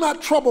it does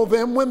not trouble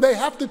them, when they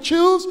have to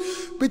choose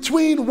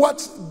between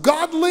what's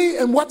godly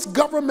and what's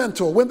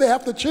governmental, when they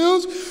have to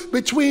choose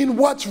between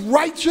what's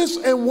righteous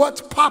and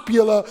what's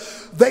popular,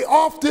 they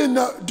often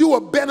do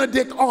a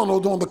Benedict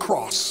Arnold on the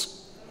cross.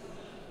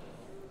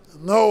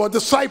 No, a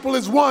disciple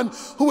is one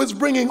who is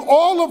bringing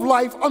all of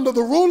life under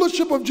the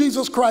rulership of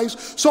Jesus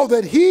Christ, so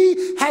that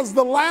he has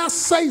the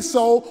last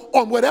say-so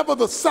on whatever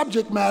the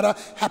subject matter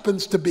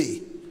happens to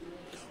be.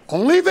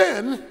 Only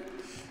then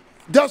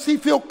does he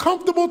feel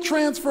comfortable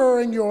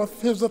transferring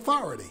his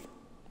authority.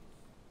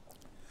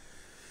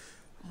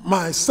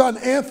 My son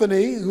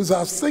Anthony, who's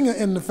our singer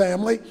in the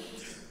family,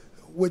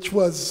 which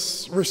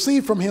was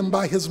received from him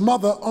by his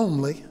mother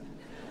only,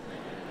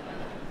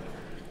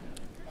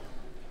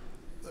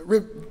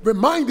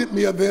 reminded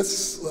me of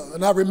this,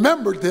 and I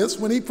remembered this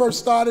when he first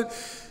started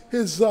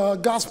his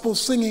gospel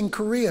singing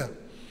career.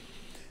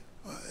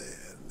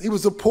 He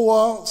was a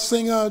poor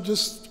singer,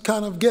 just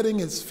kind of getting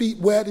his feet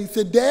wet. He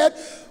said, "Dad,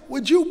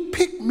 would you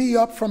pick me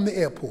up from the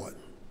airport?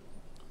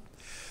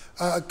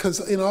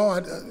 Because I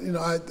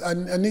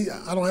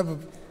don't have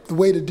the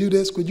way to do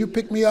this. Could you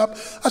pick me up?"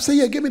 I said,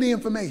 "Yeah, give me the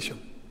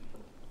information."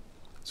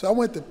 So I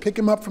went to pick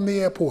him up from the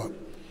airport.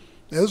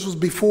 Now, this was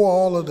before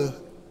all of the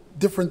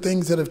different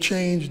things that have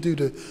changed due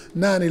to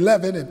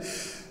 9/11,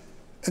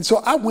 and so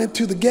I went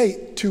to the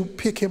gate to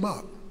pick him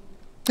up.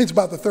 He's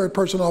about the third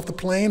person off the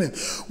plane, and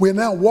we're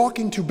now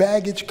walking to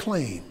baggage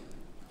claim.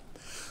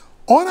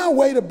 On our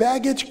way to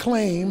baggage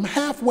claim,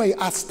 halfway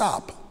I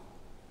stop.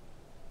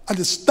 I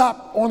just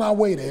stop on our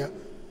way there,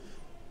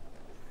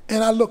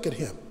 and I look at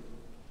him.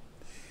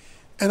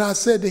 And I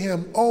said to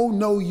him, "Oh,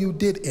 no, you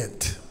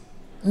didn't.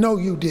 No,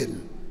 you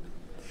didn't."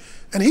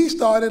 And he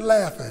started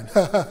laughing.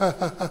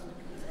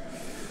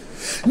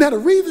 Now, the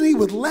reason he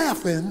was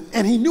laughing,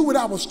 and he knew what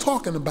I was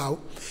talking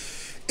about,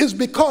 is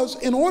because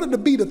in order to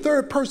be the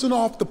third person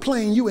off the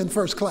plane, you in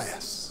first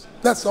class.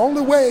 That's the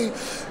only way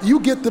you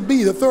get to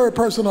be the third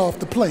person off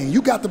the plane.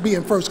 You got to be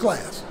in first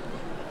class.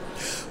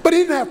 But he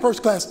didn't have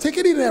first class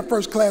ticket. He didn't have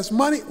first class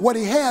money. What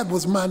he had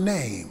was my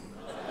name.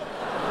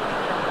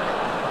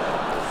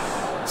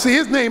 See,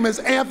 his name is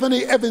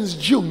Anthony Evans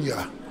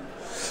Jr.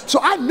 So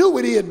I knew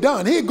what he had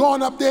done. He had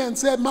gone up there and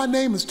said, "My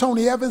name is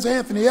Tony Evans,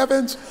 Anthony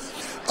Evans.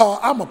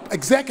 I'm an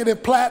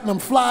executive platinum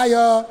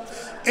flyer,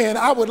 and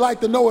I would like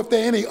to know if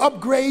there are any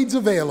upgrades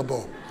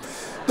available."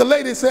 The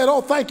lady said,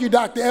 "Oh, thank you,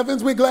 Dr.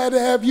 Evans. We're glad to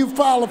have you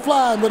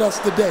flying with us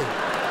today."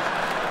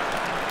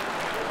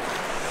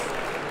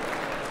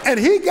 And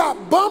he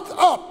got bumped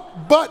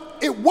up, but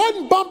it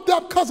wasn't bumped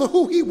up because of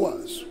who he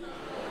was.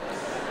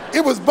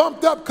 It was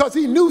bumped up because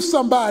he knew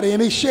somebody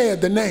and he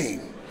shared the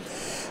name.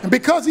 And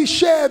because he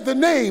shared the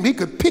name, he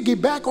could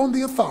piggyback on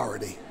the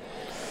authority.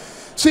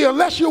 See,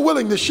 unless you're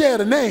willing to share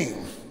the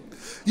name,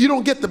 you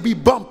don't get to be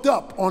bumped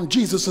up on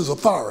Jesus'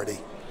 authority.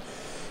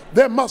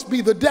 There must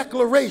be the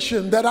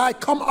declaration that I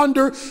come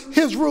under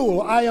his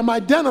rule. I am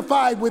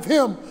identified with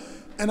him,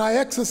 and I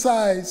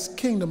exercise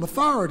kingdom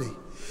authority.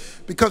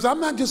 Because I'm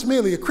not just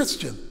merely a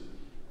Christian.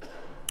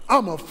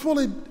 I'm a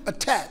fully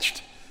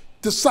attached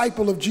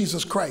disciple of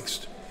Jesus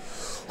Christ,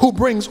 who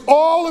brings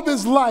all of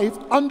his life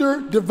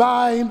under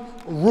divine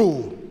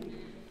rule.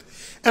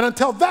 And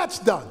until that's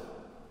done,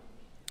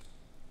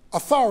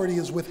 authority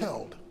is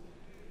withheld.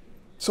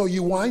 So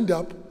you wind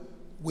up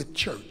with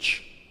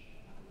church.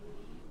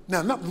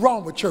 Now, nothing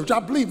wrong with church. I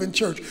believe in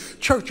church.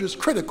 Church is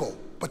critical,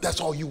 but that's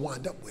all you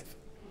wind up with.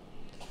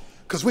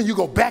 Because when you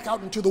go back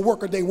out into the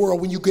workaday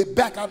world, when you get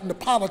back out into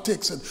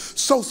politics and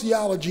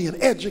sociology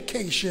and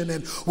education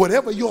and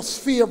whatever your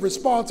sphere of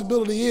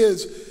responsibility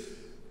is,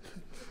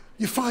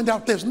 you find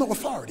out there's no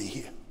authority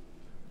here.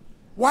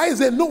 Why is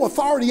there no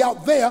authority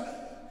out there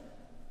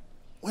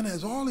when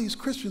there's all these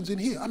Christians in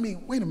here? I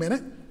mean, wait a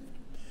minute.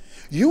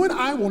 You and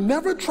I will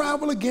never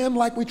travel again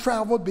like we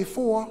traveled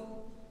before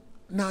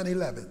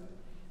 9/11.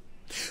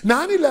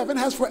 9/11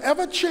 has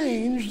forever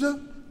changed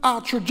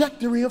our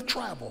trajectory of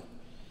travel.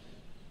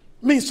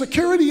 I mean,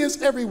 security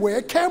is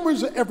everywhere.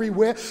 Cameras are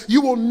everywhere.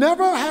 You will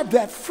never have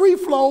that free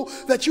flow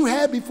that you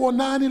had before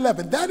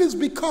 9/11. That is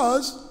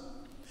because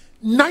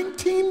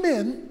 19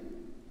 men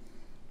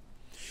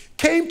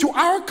came to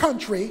our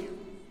country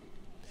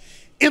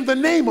in the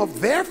name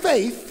of their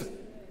faith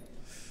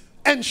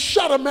and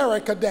shut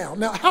America down.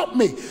 Now, help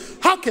me.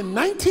 How can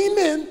 19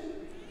 men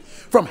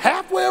from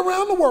halfway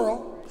around the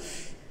world,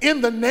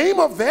 in the name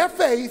of their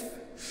faith,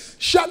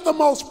 shut the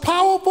most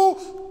powerful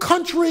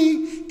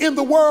country in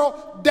the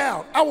world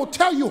down? I will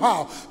tell you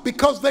how.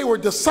 Because they were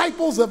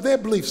disciples of their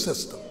belief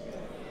system.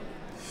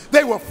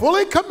 They were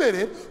fully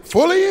committed,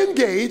 fully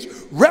engaged,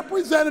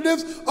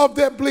 representatives of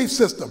their belief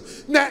system.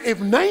 Now,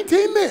 if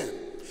 19 men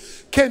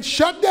can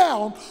shut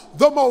down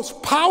the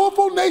most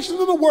powerful nation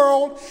in the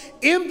world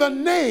in the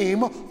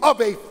name of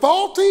a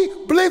faulty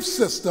belief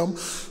system,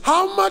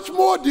 how much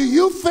more do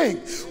you think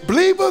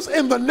believers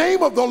in the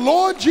name of the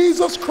Lord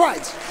Jesus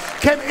Christ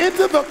can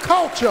enter the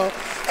culture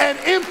and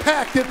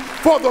impact it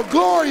for the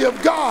glory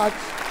of God,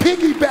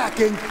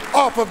 piggybacking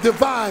off of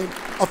divine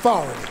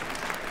authority?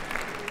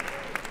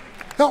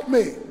 Help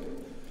me.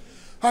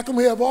 How can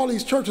we have all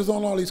these churches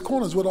on all these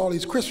corners with all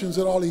these Christians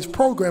and all these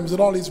programs and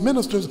all these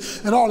ministers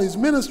and all these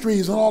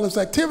ministries and all this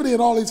activity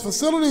and all these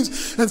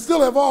facilities and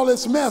still have all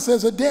this mess?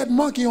 There's a dead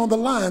monkey on the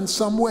line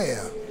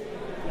somewhere.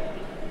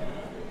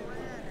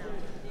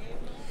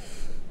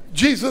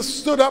 Jesus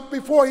stood up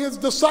before his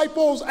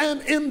disciples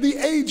and in the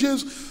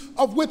ages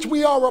of which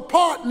we are a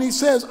part, and he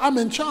says, I'm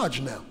in charge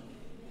now.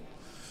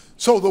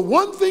 So the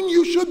one thing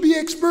you should be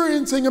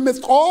experiencing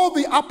amidst all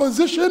the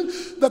opposition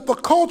that the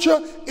culture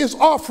is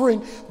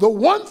offering, the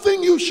one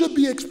thing you should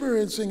be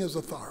experiencing is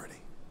authority.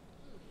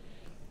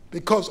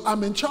 Because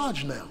I'm in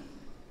charge now.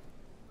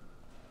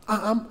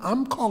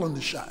 I'm calling the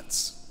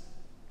shots.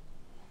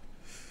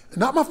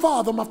 Not my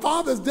father. My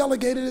father has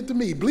delegated it to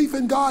me. Belief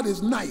in God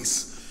is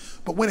nice.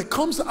 But when it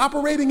comes to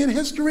operating in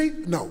history,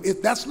 no,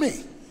 that's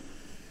me.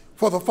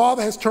 For the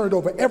Father has turned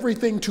over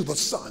everything to the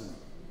Son.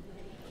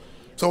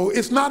 So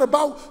it's not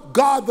about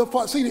God the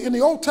Father. See, in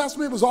the Old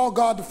Testament, it was all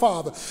God the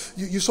Father.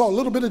 You saw a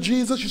little bit of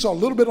Jesus, you saw a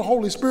little bit of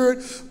Holy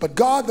Spirit, but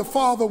God the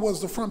Father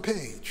was the front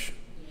page.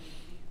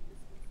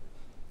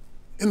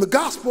 In the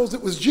Gospels,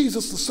 it was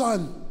Jesus the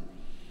Son.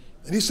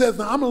 And he says,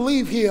 now I'm going to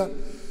leave here.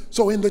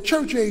 So in the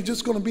church age,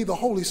 it's going to be the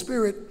Holy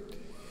Spirit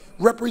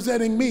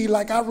representing me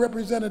like I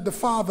represented the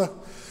Father.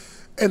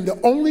 And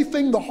the only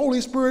thing the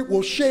Holy Spirit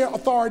will share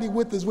authority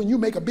with is when you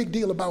make a big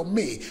deal about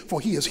me, for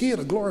he is here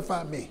to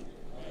glorify me.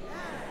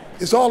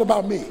 It's all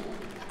about me.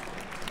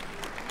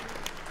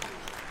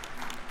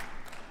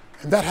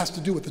 And that has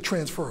to do with the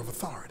transfer of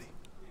authority.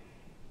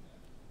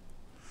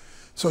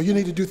 So you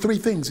need to do three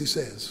things, he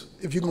says,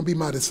 if you're going to be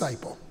my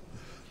disciple.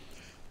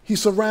 He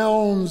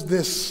surrounds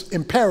this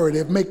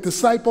imperative, make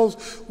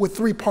disciples, with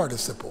three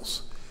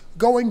participles: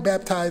 going,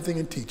 baptizing,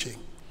 and teaching.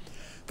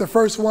 The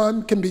first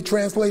one can be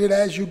translated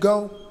as you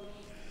go.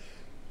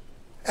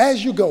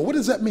 As you go. What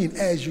does that mean,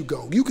 as you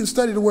go? You can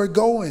study the word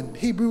go in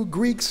Hebrew,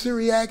 Greek,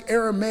 Syriac,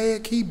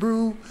 Aramaic,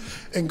 Hebrew,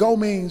 and go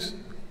means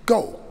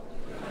go.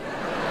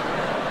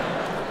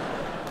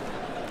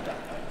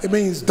 It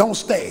means don't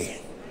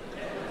stay.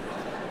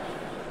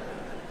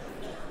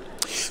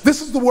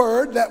 This is the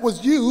word that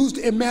was used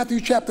in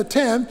Matthew chapter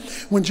 10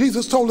 when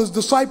Jesus told his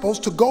disciples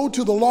to go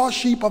to the lost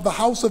sheep of the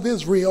house of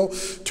Israel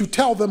to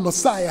tell them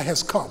Messiah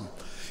has come.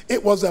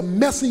 It was a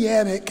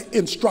messianic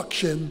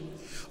instruction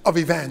of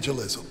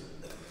evangelism.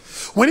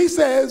 When he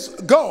says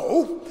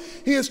go,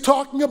 he is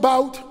talking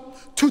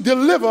about to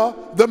deliver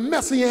the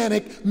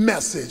messianic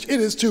message.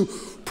 It is to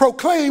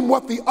proclaim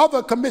what the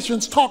other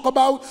commissions talk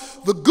about,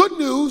 the good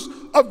news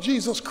of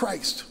Jesus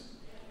Christ.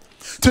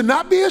 To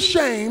not be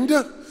ashamed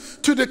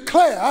to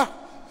declare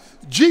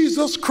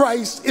Jesus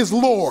Christ is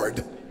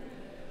Lord.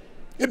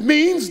 It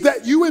means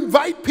that you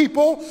invite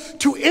people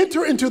to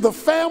enter into the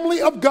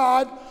family of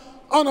God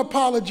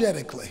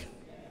unapologetically.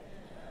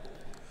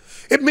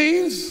 It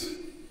means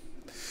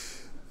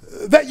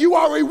that you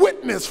are a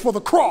witness for the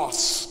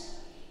cross,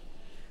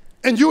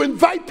 and you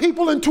invite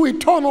people into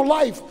eternal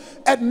life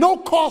at no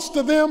cost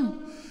to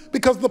them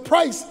because the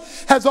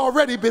price has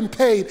already been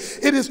paid.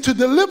 It is to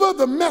deliver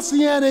the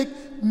messianic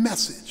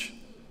message.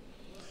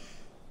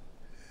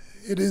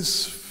 It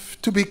is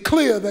to be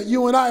clear that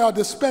you and I are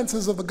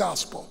dispensers of the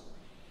gospel,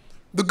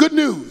 the good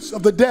news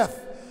of the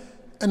death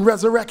and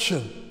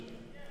resurrection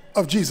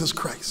of Jesus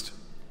Christ.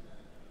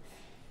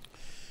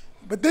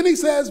 But then he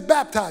says,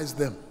 baptize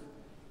them.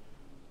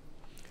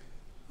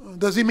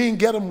 Does he mean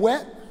get them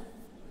wet?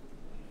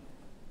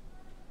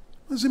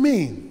 What does he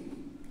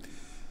mean?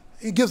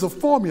 He gives a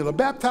formula.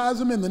 Baptize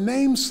them in the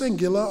name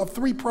singular of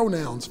three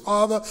pronouns: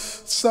 Father,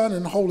 Son,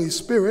 and Holy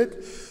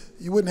Spirit.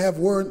 You wouldn't have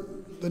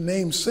the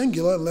name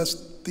singular unless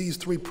these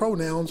three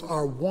pronouns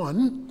are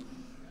one.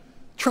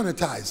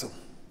 Trinitize them.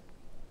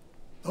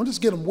 Don't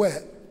just get them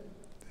wet.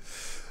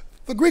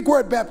 The Greek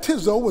word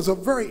baptizo was a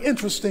very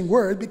interesting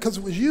word because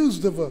it was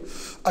used of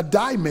a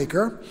dye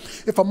maker.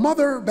 If a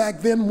mother back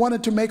then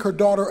wanted to make her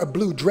daughter a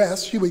blue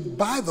dress, she would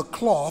buy the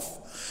cloth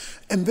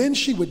And then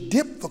she would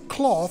dip the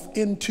cloth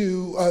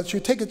into, she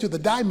would take it to the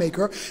dye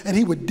maker, and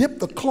he would dip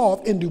the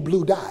cloth into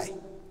blue dye.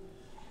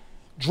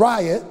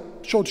 Dry it,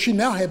 so she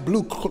now had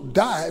blue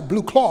dye,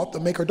 blue cloth to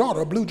make her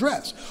daughter a blue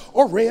dress,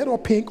 or red, or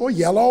pink, or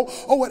yellow,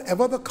 or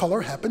whatever the color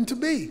happened to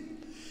be.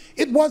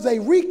 It was a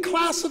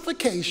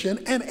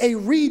reclassification and a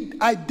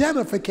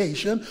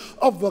re-identification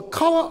of the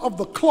color of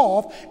the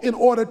cloth in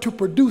order to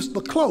produce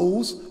the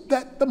clothes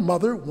that the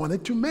mother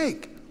wanted to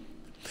make.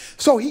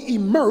 So he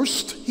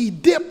immersed, he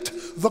dipped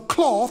the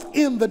cloth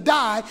in the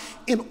dye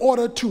in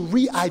order to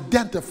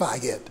re-identify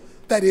it.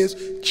 That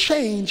is,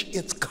 change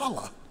its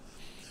color.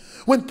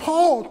 When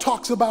Paul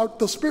talks about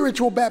the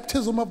spiritual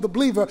baptism of the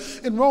believer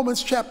in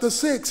Romans chapter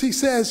 6, he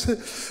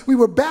says, we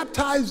were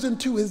baptized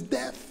into his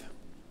death.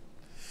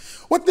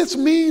 What this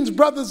means,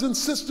 brothers and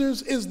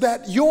sisters, is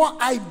that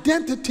your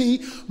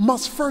identity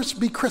must first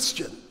be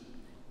Christian.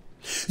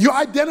 Your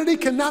identity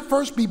cannot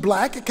first be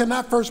black, it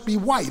cannot first be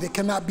white, it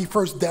cannot be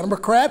first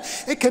Democrat,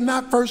 it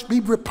cannot first be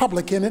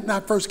Republican, it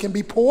not first can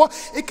be poor,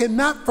 it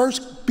cannot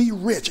first be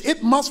rich.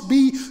 It must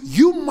be,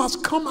 you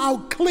must come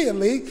out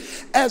clearly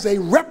as a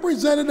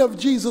representative of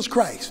Jesus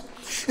Christ.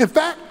 In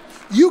fact,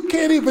 you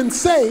can't even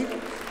say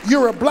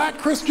you're a black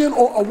Christian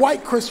or a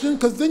white Christian,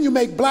 because then you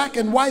make black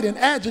and white an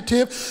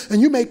adjective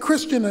and you make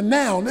Christian a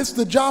noun. It's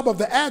the job of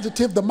the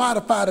adjective to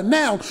modify the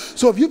noun.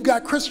 So if you've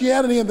got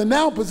Christianity in the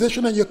noun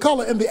position and your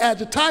color in the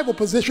adjectival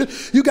position,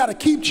 you got to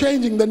keep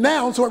changing the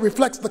noun so it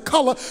reflects the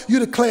color you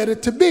declared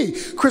it to be.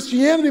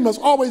 Christianity must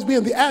always be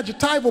in the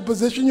adjectival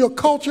position. Your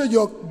culture,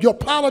 your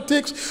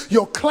politics,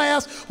 your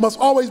class must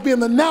always be in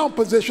the noun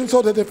position,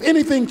 so that if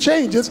anything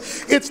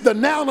changes, it's the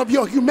noun of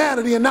your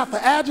humanity and not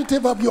the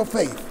adjective of your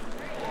faith.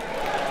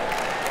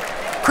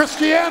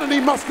 Christianity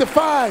must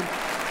define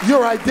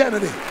your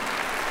identity.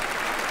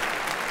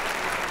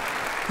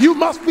 You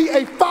must be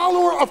a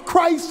follower of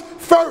Christ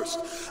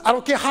first. I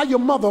don't care how your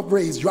mother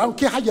raised you. I don't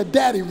care how your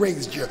daddy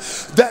raised you.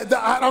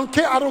 I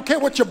don't care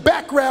what your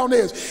background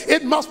is.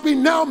 It must be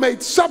now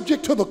made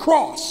subject to the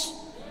cross.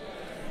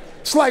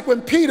 It's like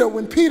when Peter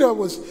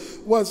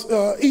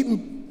was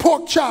eating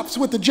pork chops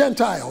with the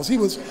Gentiles. He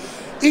was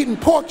eating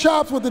pork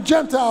chops with the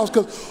Gentiles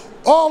because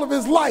all of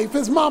his life,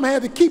 his mama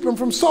had to keep him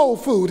from soul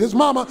food. His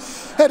mama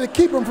had to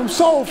keep him from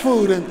soul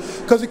food, and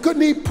because he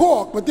couldn't eat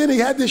pork. But then he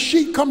had this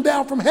sheet come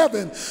down from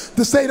heaven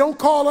to say, don't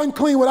call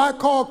unclean what I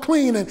call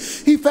clean. And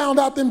he found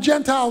out them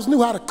Gentiles knew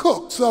how to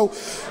cook. So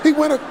he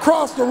went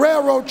across the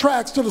railroad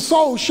tracks to the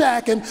soul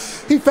shack, and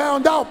he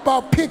found out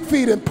about pig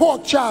feet and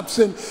pork chops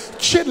and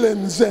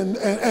chitlins.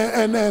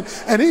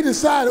 And he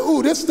decided,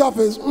 ooh, this stuff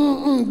is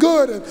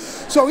good. And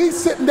so he's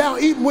sitting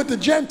down eating with the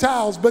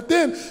Gentiles. But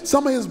then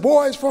some of his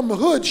boys from the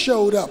hood showed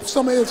up.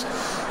 Some of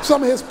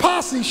his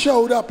posse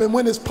showed up, and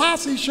when his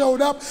posse showed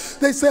up,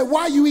 they said,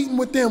 why are you eating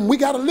with them? We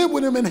got to live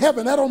with them in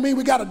heaven. That don't mean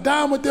we got to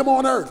dine with them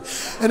on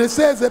earth. And it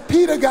says that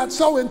Peter got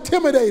so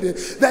intimidated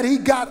that he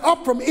got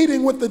up from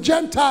eating with the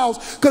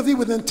Gentiles because he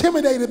was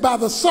intimidated by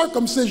the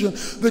circumcision,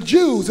 the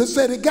Jews. It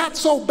said it got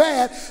so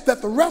bad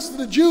that the rest of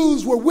the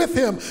Jews were with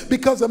him,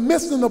 because a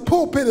mist in the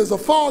pulpit is a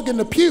fog in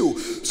the pew.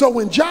 So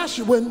when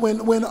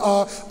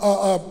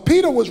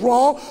Peter was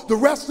wrong, the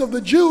rest of the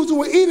Jews who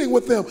were eating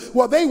with them,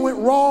 well, they went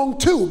wrong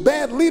too.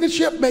 Bad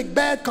leadership make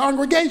bad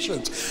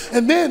congregations.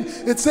 And then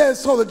it says,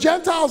 so the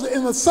Gentiles are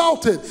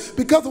insulted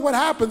because of what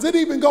happens. It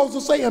even goes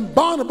to say, and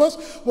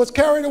Barnabas was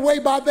carried away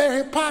by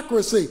their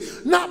hypocrisy.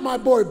 Not my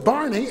boy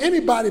Barney,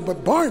 anybody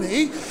but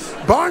Barney.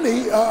 Barney,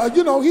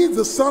 he's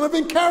the son of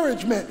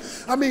encouragement.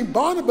 I mean,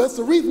 Barnabas,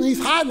 the reason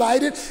he's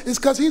highlighted is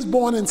because he's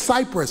born in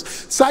Cyprus.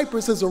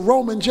 Cyprus is a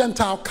Roman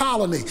Gentile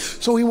colony.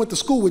 So he went to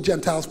school with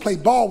Gentiles,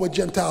 played ball with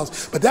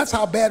Gentiles. But that's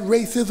how bad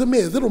racism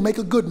is. It'll make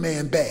a good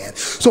man bad.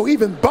 So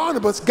even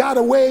Barnabas got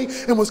away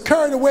and was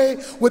carried away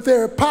with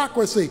their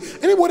hypocrisy.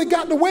 And he would have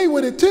gotten away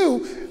with it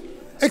too,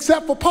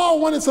 except for Paul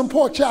wanted some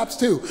pork chops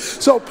too.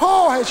 So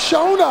Paul has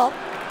shown up,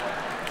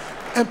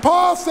 and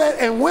Paul said,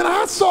 and when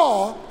I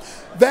saw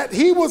that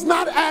he was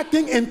not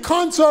acting in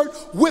concert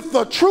with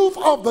the truth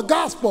of the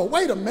gospel.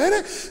 Wait a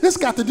minute, this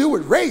got to do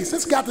with race,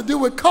 this got to do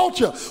with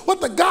culture.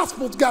 What the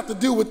gospel's got to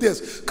do with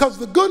this? Because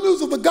the good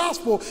news of the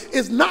gospel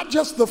is not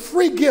just the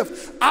free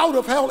gift out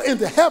of hell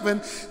into heaven.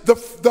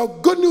 The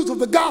good news of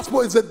the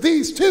gospel is that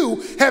these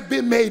two have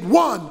been made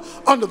one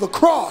under the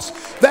cross.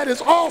 That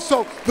is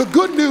also the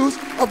good news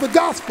of the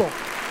gospel.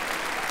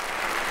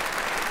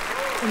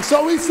 And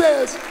so he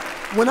says,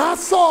 when I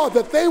saw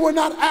that they were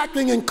not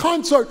acting in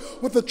concert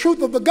with the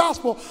truth of the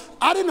gospel,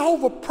 I didn't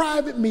hold a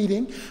private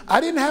meeting.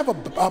 I didn't have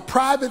a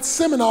private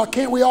seminar,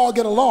 can't we all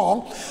get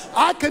along?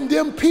 I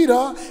condemned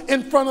Peter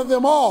in front of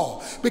them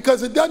all,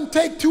 because it doesn't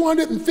take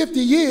 250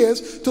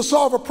 years to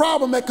solve a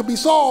problem that could be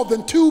solved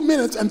in 2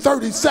 minutes and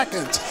 30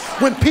 seconds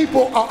when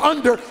people are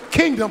under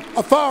kingdom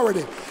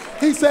authority.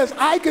 He says,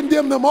 I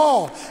condemn them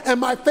all. And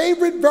my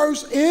favorite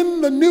verse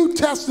in the New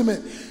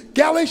Testament,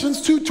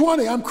 Galatians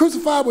 2:20, I'm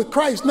crucified with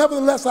Christ,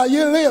 nevertheless I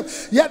yet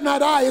live, yet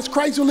not I, it's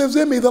Christ who lives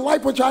in me. The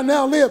life which I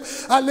now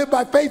live, I live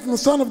by faith in the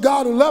Son of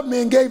God who loved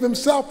me and gave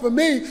himself for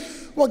me.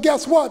 Well,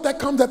 guess what? That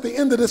comes at the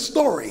end of the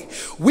story.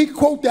 We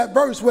quote that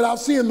verse without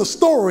seeing the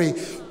story.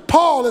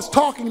 Paul is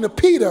talking to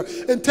Peter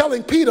and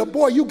telling Peter,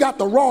 boy, you got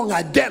the wrong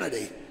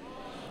identity.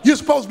 You're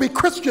supposed to be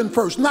Christian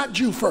first, not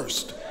Jew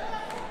first.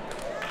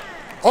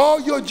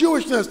 All your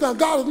Jewishness. Now,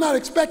 God is not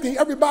expecting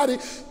everybody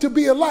to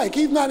be alike.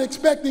 He's not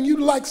expecting you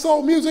to like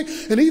soul music,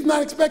 and he's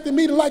not expecting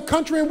me to like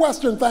country and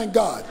western, thank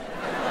God.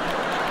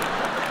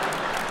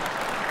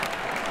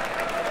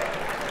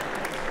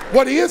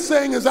 What he is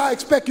saying is, I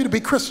expect you to be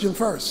Christian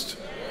first.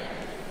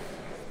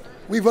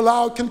 We've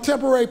allowed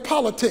contemporary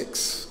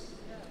politics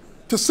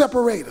to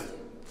separate.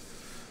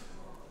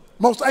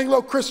 Most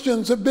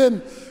Anglo-Christians have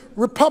been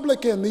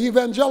Republican, the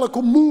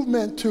evangelical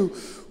movement to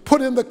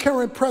put in the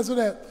current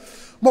president.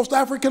 Most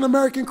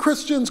African-American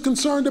Christians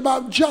concerned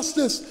about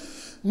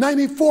justice,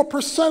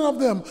 94% of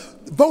them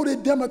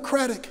voted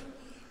Democratic.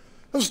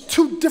 There's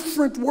two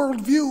different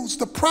worldviews.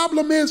 The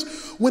problem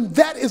is when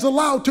that is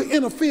allowed to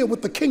interfere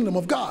with the kingdom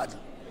of God.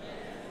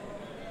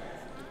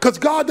 Because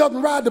God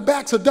doesn't ride the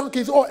backs of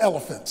donkeys or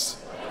elephants.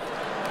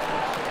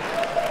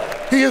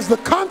 He is the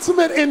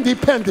consummate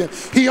independent.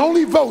 He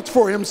only votes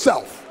for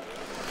himself.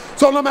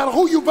 So no matter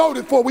who you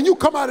voted for, when you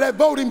come out of that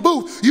voting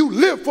booth, you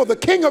live for the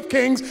King of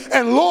Kings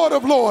and Lord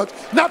of Lords,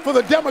 not for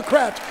the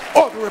Democrats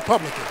or the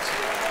Republicans.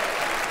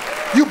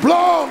 You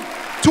belong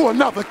to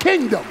another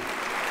kingdom.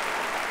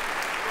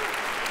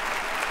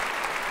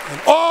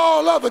 And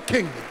all other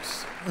kingdoms.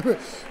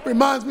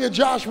 Reminds me of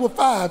Joshua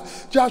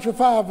 5. Joshua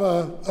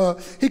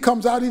 5, he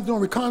comes out, he's doing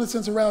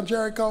reconnaissance around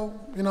Jericho,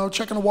 you know,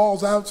 checking the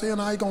walls out, seeing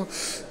how he's going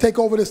to take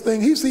over this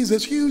thing. He sees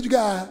this huge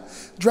guy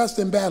dressed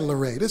in battle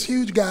array. This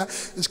huge guy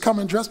is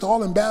coming dressed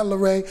all in battle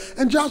array,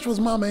 and Joshua's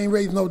mama ain't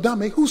raised no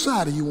dummy. Whose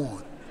side are you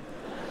on?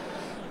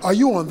 Are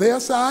you on their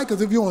side?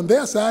 Because if you're on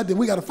their side, then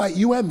we got to fight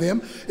you and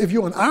them. If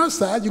you're on our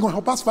side, you're going to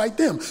help us fight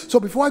them.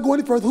 So before I go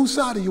any further, whose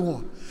side are you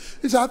on?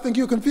 He said, I think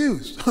you're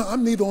confused.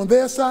 I'm neither on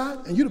their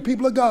side, and you're the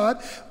people of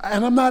God,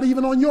 and I'm not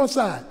even on your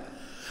side.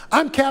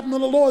 I'm captain of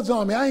the Lord's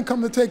army. I ain't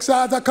come to take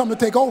sides, I come to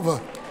take over.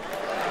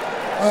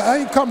 I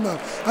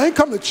ain't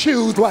come to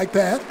choose like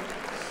that.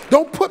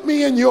 Don't put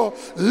me in your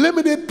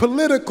limited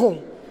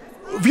political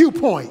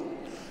viewpoint,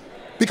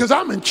 because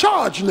I'm in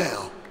charge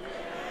now.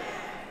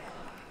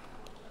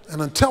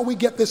 And until we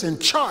get this in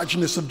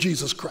chargeness of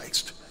Jesus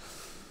Christ,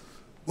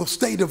 we'll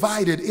stay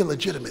divided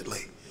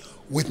illegitimately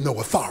with no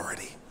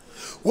authority.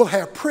 We'll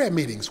have prayer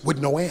meetings with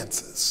no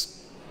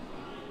answers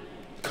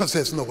because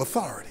there's no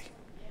authority.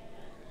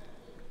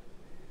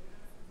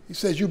 He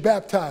says you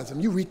baptize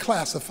them, you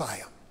reclassify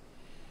them.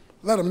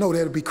 Let them know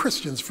they're to be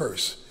Christians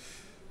first.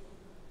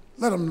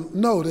 Let them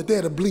know that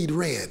they're to bleed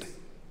red,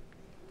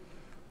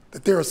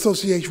 that their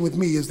association with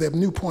me is their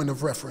new point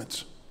of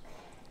reference.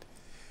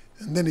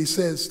 And then he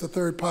says, the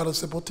third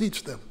participle,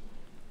 teach them.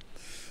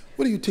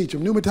 What do you teach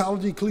them?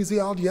 Pneumatology,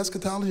 ecclesiology,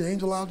 eschatology,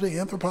 angelology,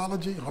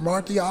 anthropology,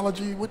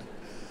 hamartiology? What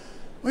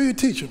do you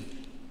teach them?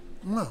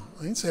 No,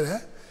 I didn't say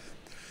that.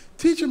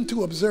 Teach them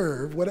to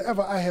observe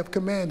whatever I have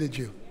commanded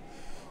you.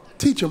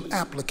 Teach them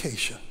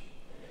application.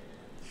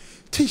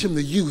 Teach them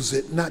to use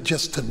it, not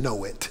just to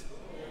know it.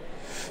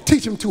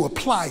 Teach them to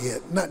apply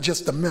it, not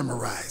just to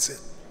memorize it.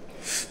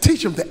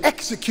 Teach them to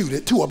execute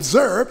it. To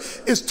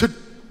observe is to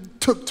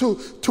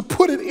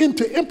put it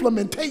into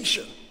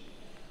implementation,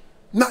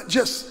 not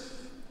just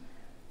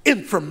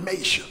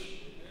information.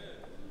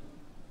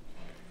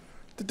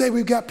 Today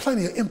we've got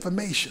plenty of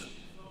information.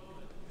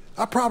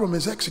 Our problem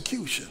is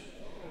execution.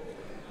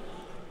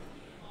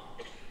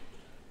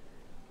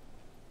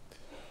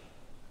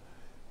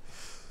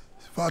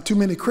 Far too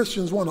many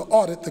Christians want to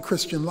audit the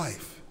Christian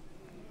life.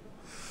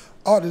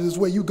 Audit is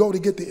where you go to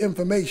get the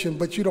information,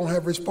 but you don't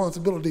have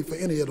responsibility for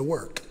any of the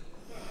work.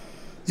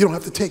 You don't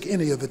have to take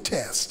any of the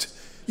tests.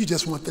 You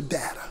just want the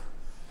data.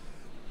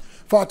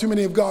 Far too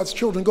many of God's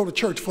children go to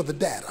church for the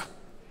data,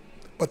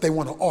 but they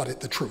want to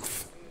audit the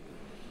truth.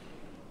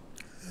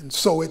 And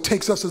so it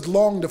takes us as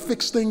long to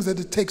fix things as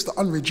it takes the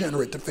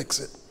unregenerate to fix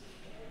it.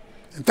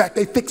 In fact,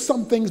 they fix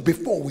some things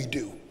before we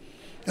do.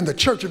 And the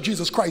Church of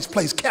Jesus Christ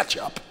plays catch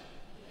up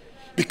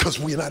because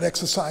we're not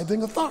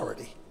exercising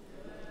authority.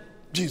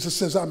 Jesus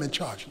says, I'm in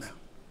charge now.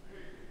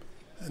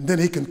 And then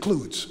he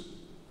concludes,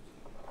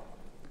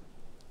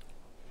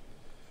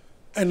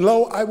 and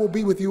lo, I will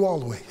be with you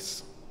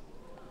always,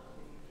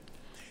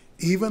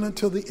 even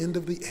until the end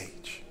of the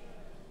age.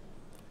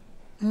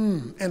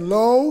 And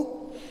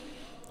lo,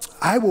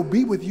 I will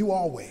be with you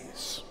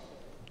always,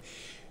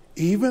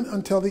 even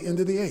until the end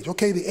of the age.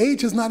 Okay, the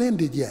age has not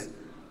ended yet.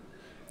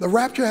 The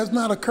rapture has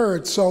not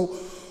occurred, so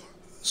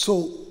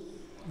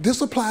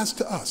this applies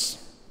to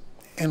us.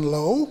 And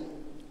lo,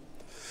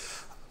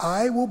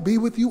 I will be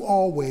with you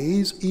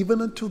always,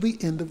 even until the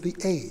end of the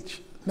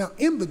age. Now,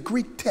 in the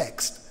Greek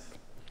text,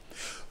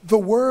 the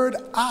word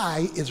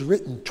I is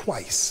written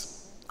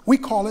twice. We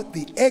call it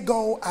the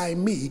ego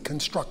eimi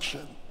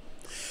construction.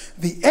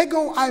 The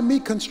ego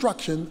eimi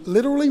construction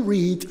literally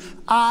reads,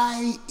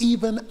 I,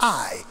 even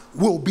I,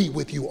 will be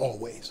with you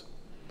always.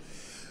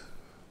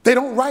 They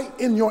don't write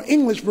in your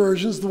English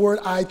versions the word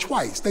I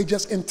twice. They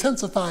just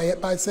intensify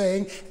it by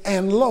saying,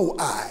 and lo,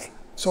 I.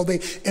 So they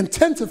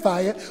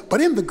intensify it,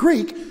 but in the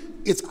Greek,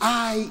 it's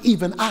I,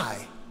 even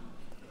I.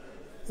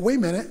 Wait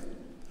a minute.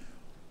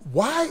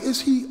 Why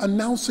is he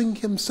announcing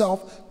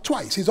himself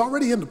twice? He's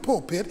already in the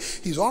pulpit.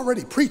 He's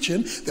already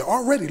preaching. They're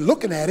already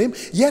looking at him.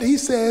 Yet he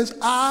says,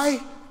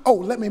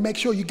 let me make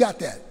sure you got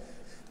that.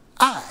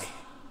 I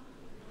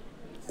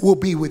will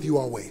be with you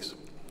always.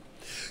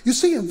 You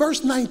see, in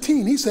verse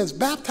 19, he says,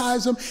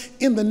 baptize them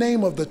in the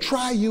name of the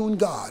triune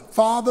God,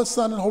 Father,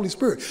 Son, and Holy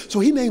Spirit.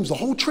 So he names the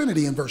whole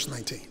Trinity in verse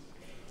 19.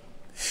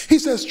 He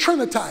says,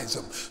 trinitize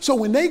them. So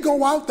when they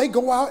go out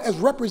as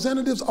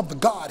representatives of the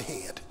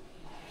Godhead.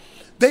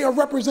 They are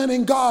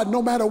representing God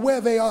no matter where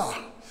they are.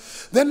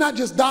 They're not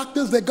just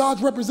doctors, they're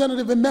God's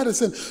representative in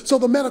medicine. So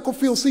the medical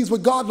field sees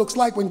what God looks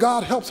like when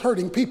God helps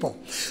hurting people.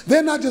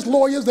 They're not just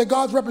lawyers, they're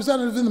God's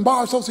representative in the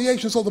bar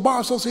association. So the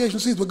bar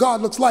association sees what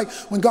God looks like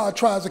when God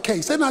tries a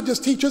case. They're not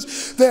just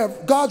teachers, they're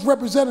God's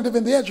representative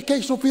in the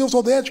educational field.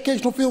 So the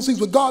educational field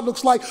sees what God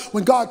looks like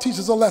when God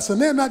teaches a lesson.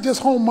 They're not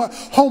just home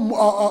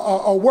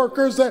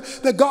workers,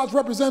 they're God's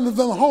representative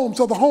in the home.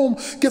 So the home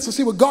gets to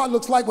see what God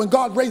looks like when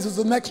God raises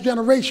the next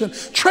generation.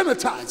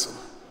 Trinitize them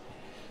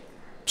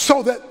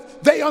so that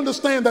they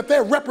understand that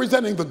they're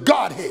representing the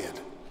Godhead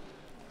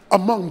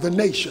among the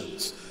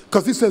nations.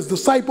 Because he says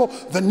disciple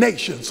the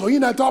nation. So he's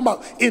not talking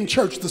about in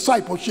church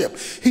discipleship.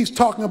 He's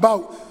talking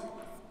about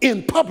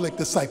in public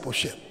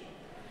discipleship.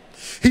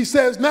 He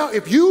says, now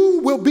if you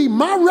will be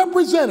my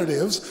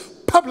representatives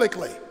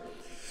publicly,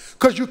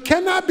 because you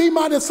cannot be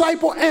my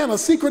disciple and a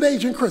secret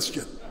agent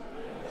Christian.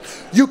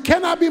 You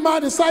cannot be my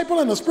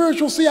disciple and a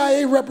spiritual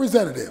CIA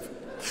representative.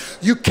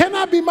 You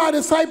cannot be my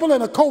disciple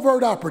and a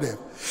covert operative.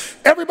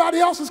 Everybody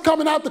else is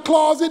coming out the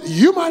closet.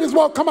 You might as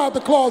well come out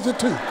the closet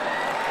too.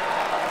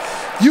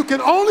 You can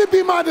only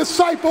be my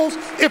disciples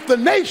if the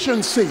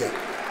nations see it.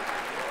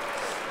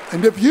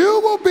 And if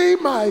you will be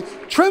my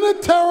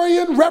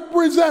Trinitarian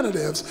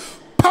representatives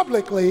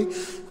publicly,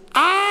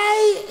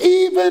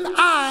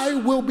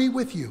 I will be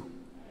with you.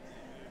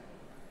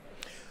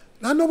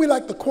 Now, I know we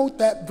like to quote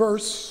that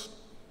verse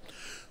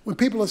when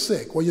people are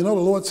sick. Well, you know,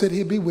 the Lord said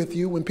he'd be with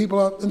you. When people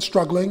are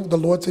struggling, the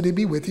Lord said he'd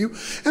be with you.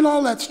 And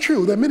all that's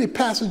true. There are many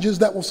passages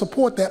that will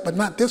support that, but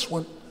not this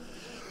one.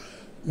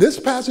 This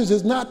passage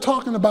is not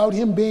talking about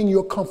him being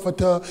your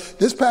comforter.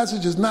 This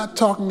passage is not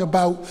talking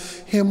about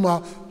him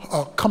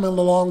coming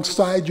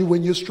alongside you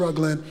when you're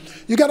struggling.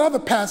 You got other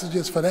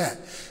passages for that.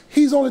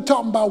 He's only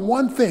talking about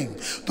one thing,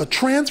 the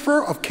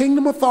transfer of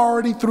kingdom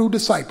authority through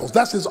disciples.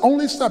 That's his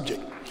only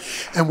subject.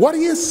 And what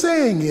he is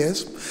saying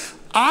is,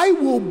 I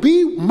will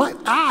be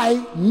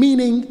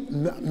meaning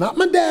not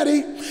my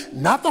daddy,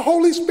 not the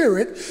Holy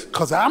Spirit,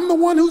 because I'm the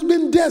one who's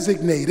been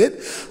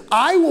designated.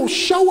 I will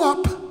show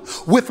up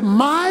with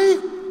my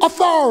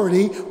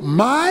authority,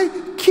 my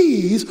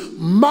keys,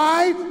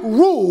 my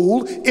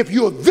rule, if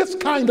you're this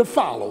kind of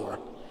follower.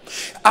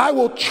 I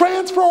will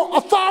transfer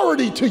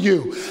authority to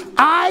you.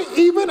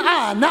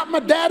 I, not my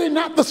daddy,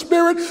 not the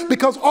Spirit,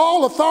 because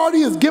all authority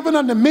is given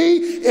unto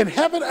me in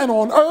heaven and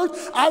on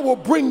earth. I will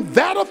bring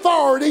that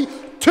authority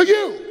to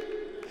you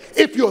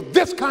if you're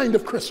this kind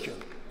of Christian.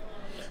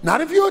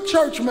 Not if you're a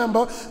church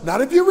member, not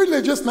if you're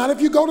religious, not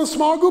if you go to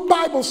small group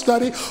Bible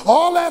study.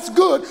 All that's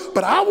good,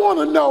 but I want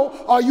to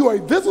know, are you a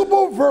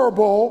visible,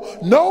 verbal,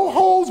 no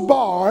holds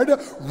barred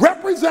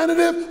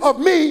representative of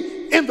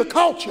me in the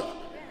culture?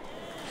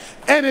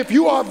 And if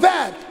you are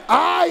that,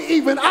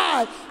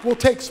 I will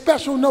take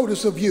special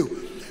notice of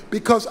you.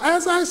 Because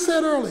as I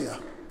said earlier,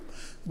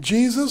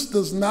 Jesus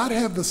does not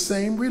have the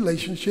same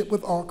relationship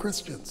with all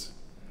Christians.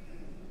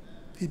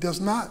 He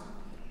does not.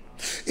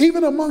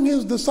 Even among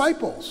his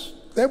disciples,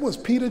 there was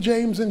Peter,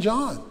 James, and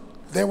John.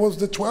 There was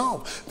the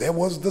 12. There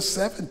was the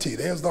 70.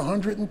 There's the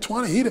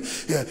 120.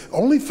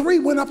 Only 3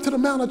 went up to the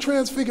Mount of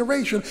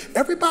Transfiguration.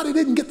 Everybody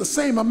didn't get the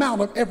same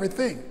amount of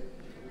everything.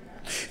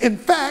 In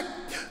fact,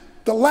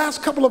 the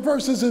last couple of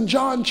verses in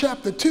John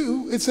chapter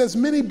 2, it says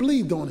many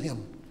believed on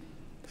him.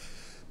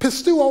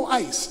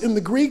 Pisteuo in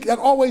the Greek, that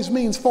always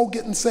means folk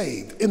getting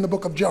saved in the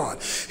book of John.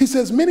 He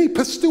says many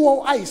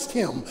pisteuo'd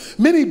him.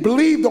 Many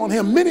believed on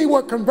him. Many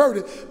were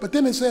converted. But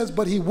then it says,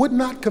 but he would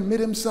not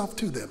commit himself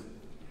to them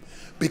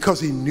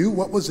because he knew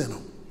what was in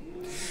them.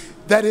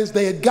 That is,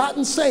 they had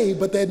gotten saved,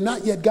 but they had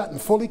not yet gotten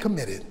fully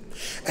committed.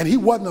 And he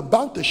wasn't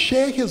about to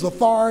share his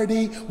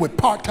authority with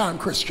part-time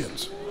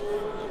Christians.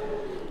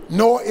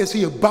 Nor is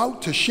he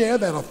about to share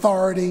that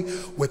authority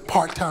with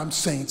part-time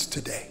saints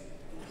today.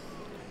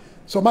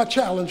 So my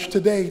challenge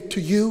today to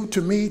you,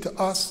 to me, to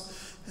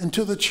us, and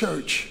to the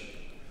church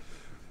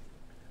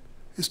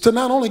is to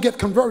not only get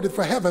converted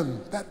for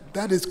heaven,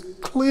 that is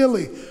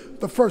clearly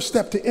the first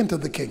step to enter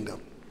the kingdom,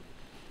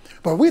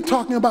 but we're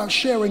talking about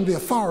sharing the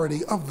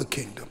authority of the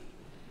kingdom,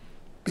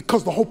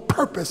 because the whole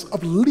purpose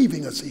of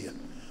leaving us here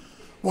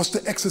was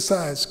to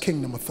exercise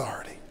kingdom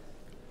authority,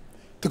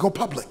 to go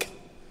public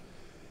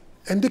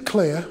and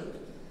declare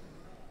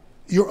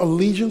your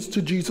allegiance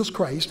to Jesus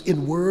Christ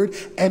in word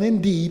and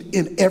in deed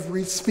in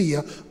every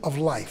sphere of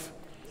life.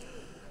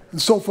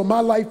 And so for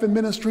my life in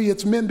ministry,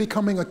 it's men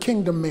becoming a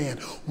kingdom man,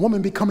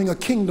 woman becoming a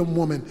kingdom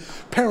woman,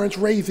 parents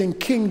raising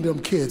kingdom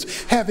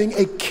kids, having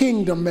a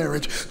kingdom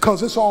marriage,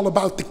 because it's all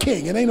about the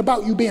king. It ain't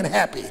about you being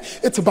happy.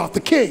 It's about the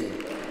king.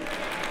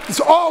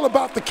 It's all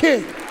about the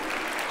king.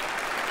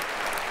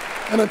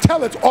 And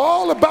until it's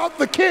all about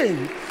the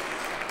king,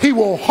 he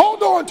will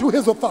hold on to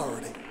his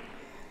authority.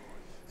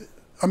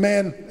 A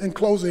man, in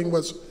closing,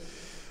 was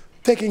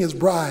taking his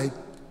bride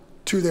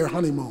to their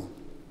honeymoon.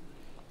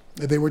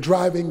 They were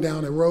driving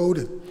down a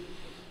road,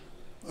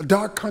 a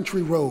dark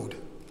country road.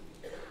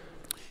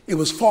 It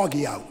was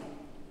foggy out,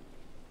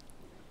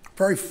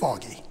 very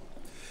foggy.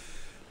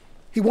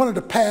 He wanted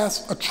to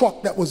pass a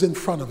truck that was in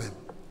front of him.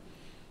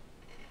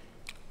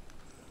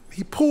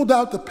 He pulled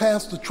out to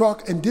pass the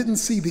truck and didn't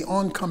see the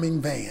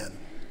oncoming van.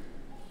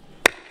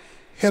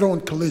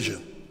 Head-on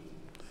collision.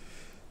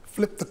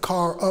 Flipped the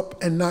car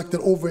up and knocked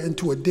it over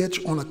into a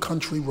ditch on a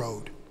country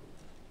road.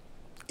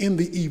 In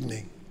the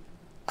evening,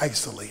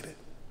 isolated.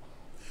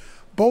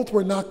 Both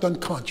were knocked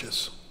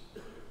unconscious.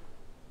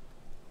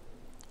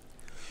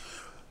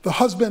 The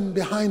husband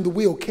behind the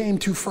wheel came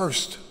to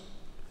first,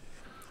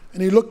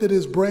 and he looked at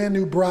his brand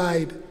new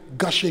bride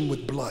gushing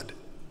with blood,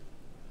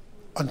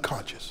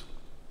 unconscious.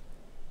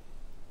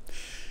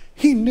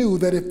 He knew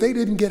that if they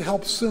didn't get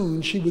help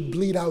soon, she would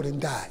bleed out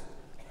and die.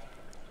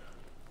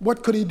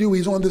 What could he do?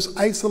 He's on this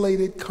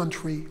isolated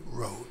country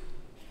road.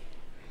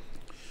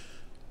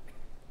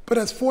 But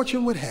as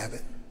fortune would have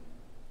it,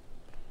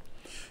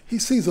 he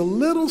sees a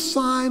little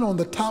sign on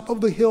the top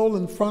of the hill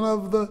in front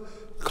of the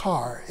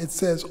car. It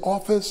says,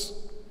 Office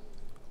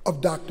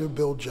of Dr.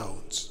 Bill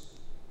Jones.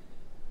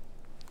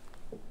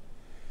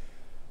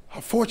 How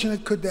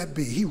fortunate could that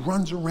be? He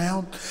runs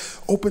around,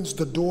 opens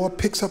the door,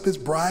 picks up his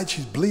bride.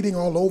 She's bleeding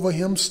all over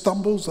him,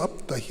 stumbles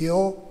up the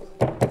hill,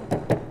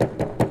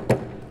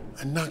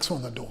 and knocks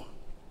on the door.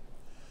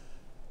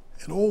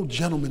 An old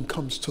gentleman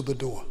comes to the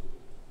door.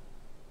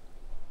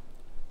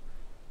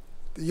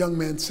 The young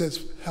man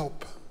says,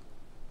 help,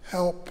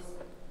 help,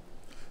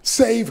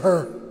 save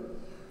her.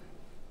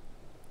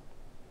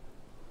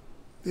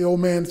 The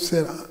old man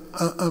said,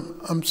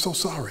 I'm so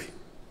sorry.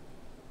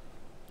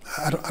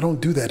 I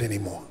don't do that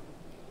anymore.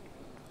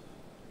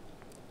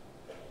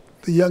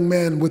 The young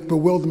man with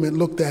bewilderment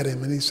looked at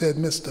him and he said,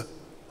 Mister,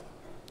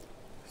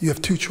 you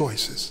have two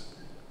choices.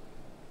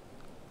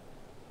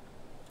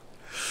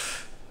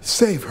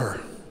 Save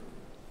her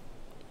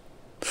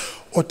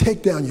or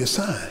take down your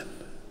sign.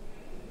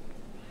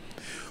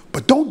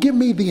 But don't give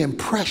me the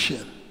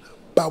impression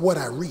by what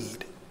I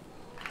read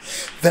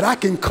that I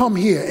can come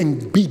here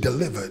and be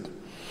delivered.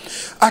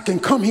 I can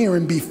come here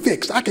and be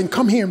fixed. I can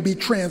come here and be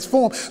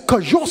transformed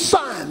because your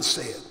sign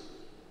said,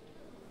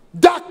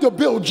 Dr.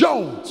 Bill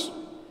Jones.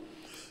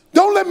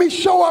 Don't let me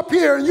show up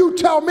here and you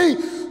tell me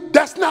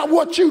that's not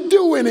what you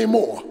do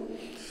anymore.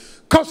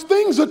 Because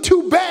things are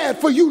too bad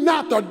for you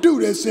not to do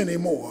this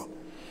anymore.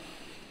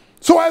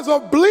 So as a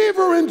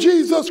believer in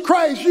Jesus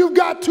Christ, you've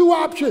got two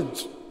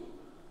options.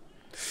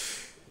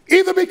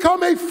 Either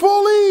become a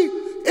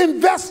fully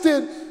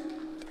invested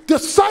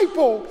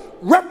disciple,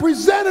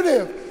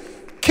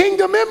 representative,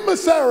 kingdom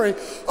emissary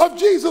of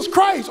Jesus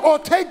Christ, or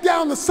take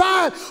down the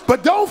sign,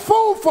 but don't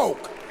fool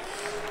folk,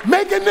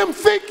 making them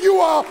think you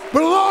are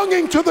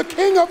belonging to the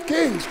King of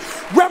Kings,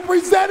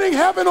 representing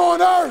heaven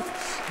on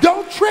earth.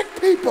 Don't trick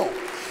people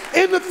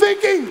into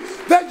thinking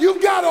that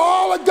you've got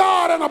all of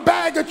God in a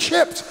bag of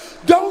chips.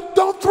 Don't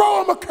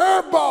throw them a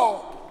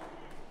curveball.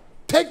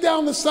 Take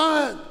down the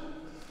sign,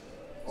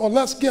 or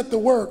let's get to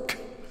work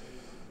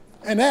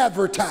and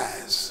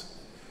advertise.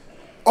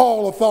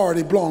 All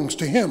authority belongs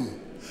to him.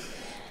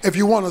 If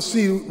you want to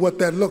see what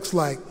that looks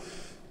like,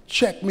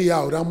 check me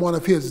out. I'm one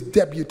of his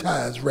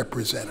deputized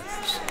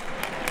representatives.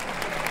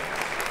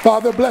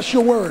 Father, bless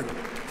your word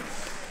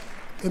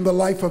in the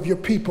life of your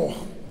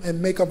people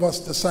and make of us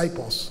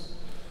disciples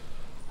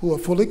who are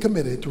fully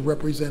committed to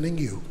representing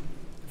you.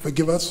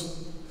 Forgive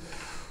us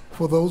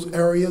for those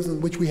areas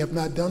in which we have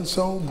not done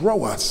so.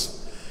 Grow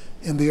us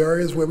in the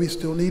areas where we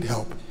still need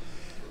help.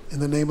 In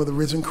the name of the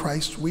risen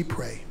Christ, we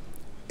pray.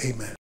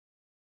 Amen.